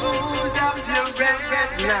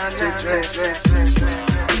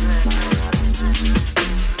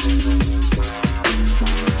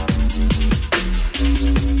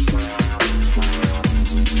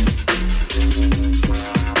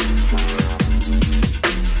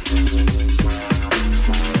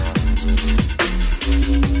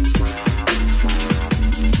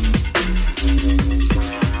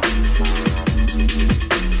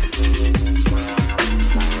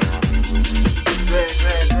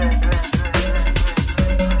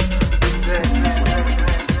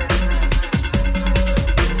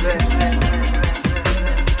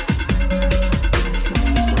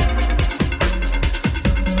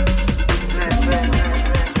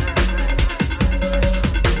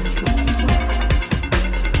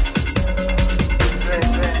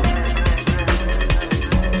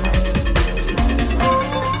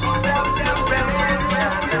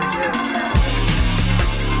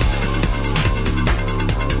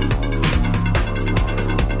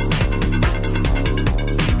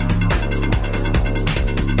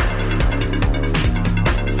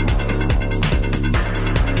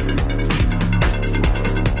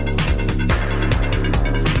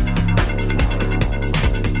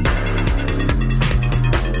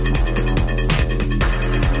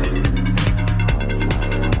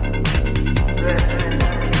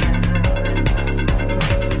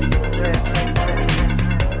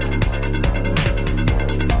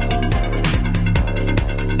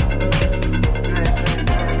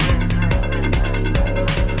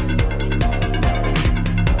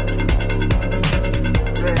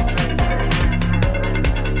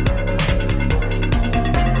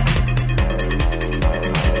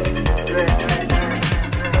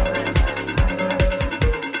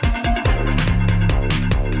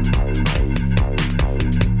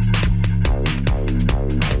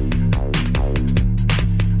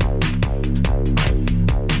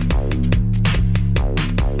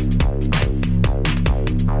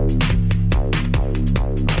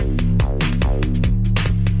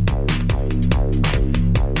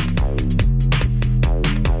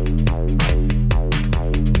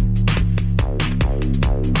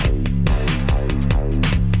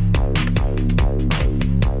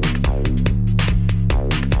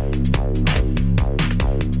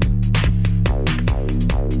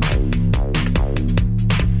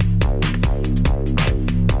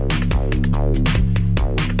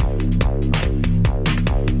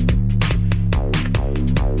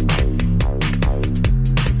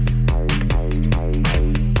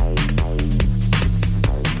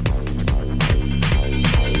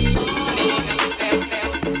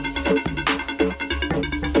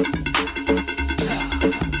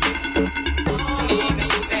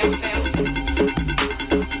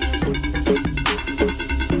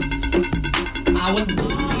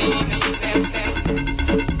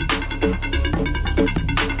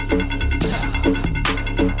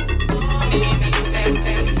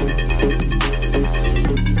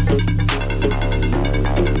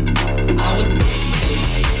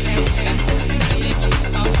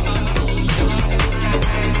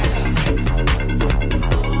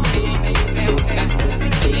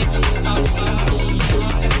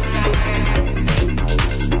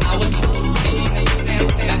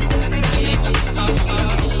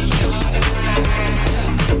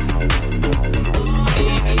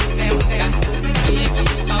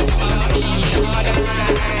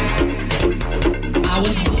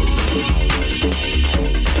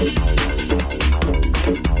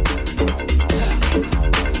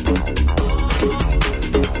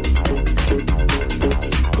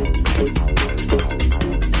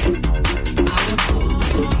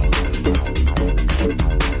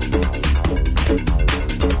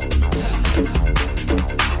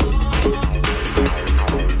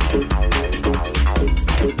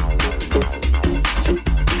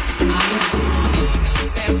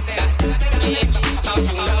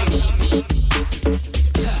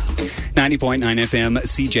 90.9 FM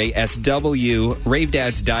CJSW. Rave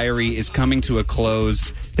Dad's Diary is coming to a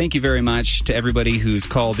close. Thank you very much to everybody who's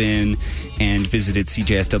called in and visited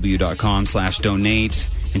cjsw.com/donate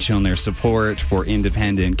and shown their support for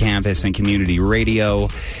independent campus and community radio.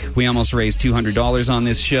 We almost raised $200 on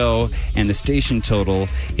this show, and the station total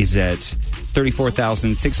is at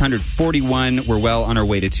 $34,641. We're well on our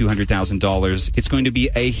way to $200,000. It's going to be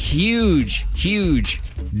a huge, huge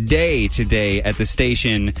day today at the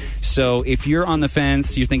station. So if you're on the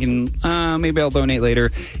fence, you're thinking, maybe I'll donate later,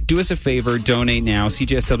 do us a favor, donate now,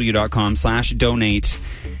 cjsw.com/donate.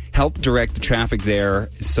 Help direct the traffic there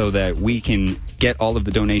so that we can get all of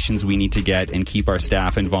the donations we need to get and keep our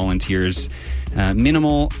staff and volunteers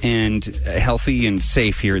minimal and healthy and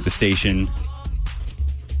safe here at the station.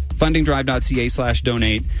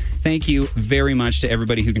 Fundingdrive.ca/donate. Thank you very much to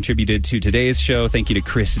everybody who contributed to today's show. Thank you to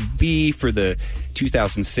Chris B. for the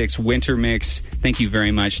 2006 Winter Mix. Thank you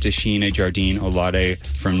very much to Sheena Jardine Olade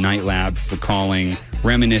from Night Lab for calling,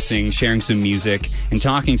 reminiscing, sharing some music, and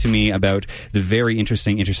talking to me about the very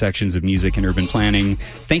interesting intersections of music and urban planning.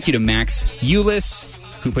 Thank you to Max Eulis,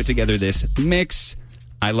 who put together this mix.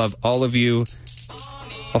 I love all of you.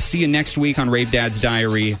 I'll see you next week on Rave Dad's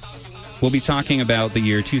Diary. We'll be talking about the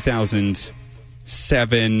year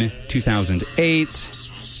 2007, 2008,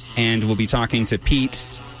 and we'll be talking to Pete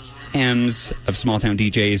Ems of Small Town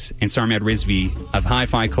DJs and Sarmad Rizvi of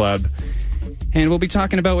Hi-Fi Club. And we'll be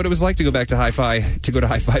talking about what it was like to go to Hi-Fi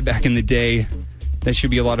back in the day. That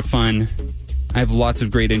should be a lot of fun. I have lots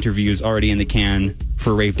of great interviews already in the can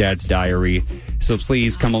for Rave Dad's Diary. So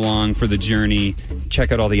please come along for the journey.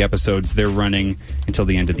 Check out all the episodes. They're running until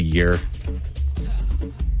the end of the year.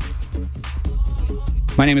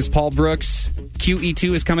 My name is Paul Brooks.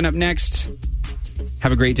 QE2 is coming up next.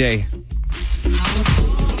 Have a great day.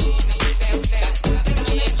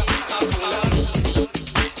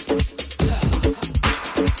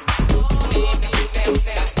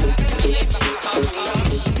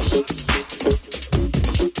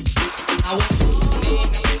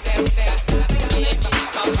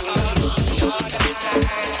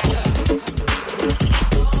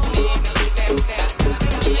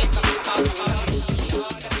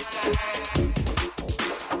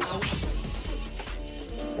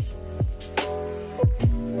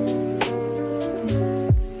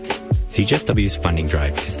 CJSW's funding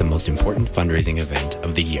drive is the most important fundraising event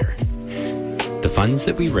of the year. The funds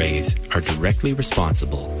that we raise are directly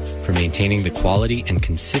responsible for maintaining the quality and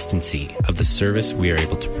consistency of the service we are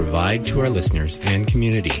able to provide to our listeners and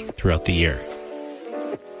community throughout the year.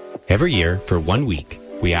 Every year, for 1 week,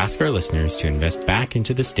 we ask our listeners to invest back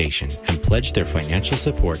into the station and pledge their financial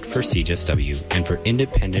support for CJSW and for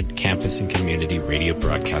independent campus and community radio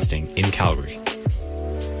broadcasting in Calgary.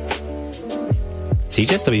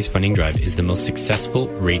 CJSW's funding drive is the most successful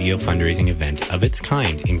radio fundraising event of its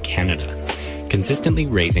kind in Canada, consistently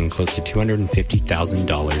raising close to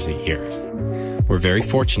 $250,000 a year. We're very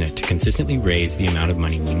fortunate to consistently raise the amount of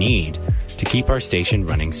money we need to keep our station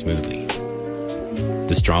running smoothly.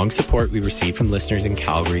 The strong support we receive from listeners in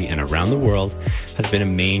Calgary and around the world has been a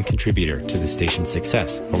main contributor to the station's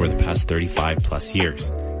success over the past 35 plus years,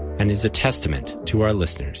 and is a testament to our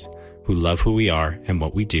listeners who love who we are and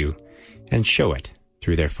what we do, and show it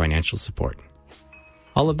through their financial support.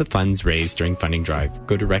 All of the funds raised during Funding Drive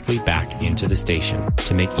go directly back into the station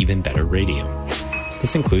to make even better radio.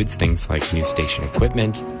 This includes things like new station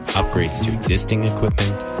equipment, upgrades to existing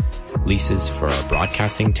equipment, leases for our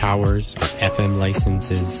broadcasting towers, our FM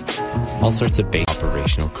licenses, all sorts of base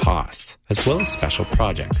operational costs, as well as special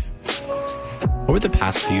projects. Over the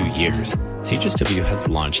past few years, CJSW has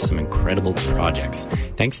launched some incredible projects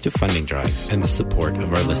thanks to Funding Drive and the support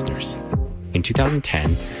of our listeners. In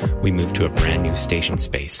 2010, we moved to a brand new station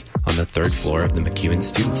space on the 3rd floor of the MacEwan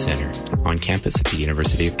Student Center on campus at the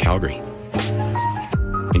University of Calgary.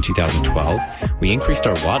 In 2012, we increased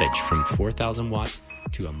our wattage from 4,000 watts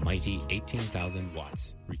to a mighty 18,000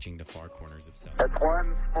 watts, reaching the far corners of South. That's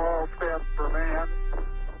one small step for man,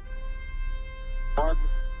 one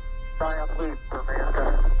giant leap for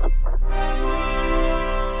mankind.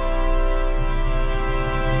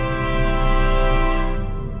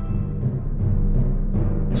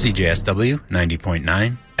 CJSW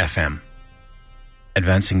 90.9 FM.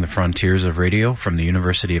 Advancing the frontiers of radio from the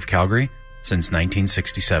University of Calgary since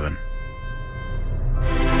 1967.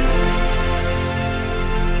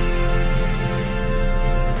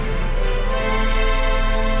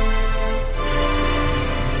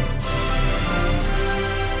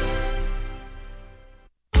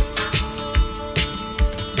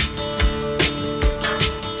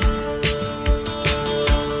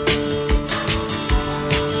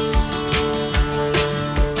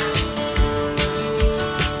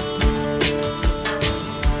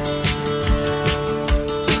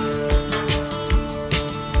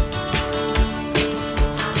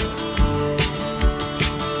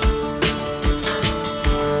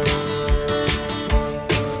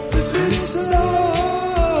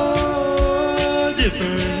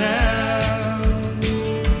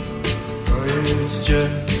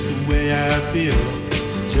 just the way I feel,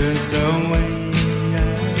 just the way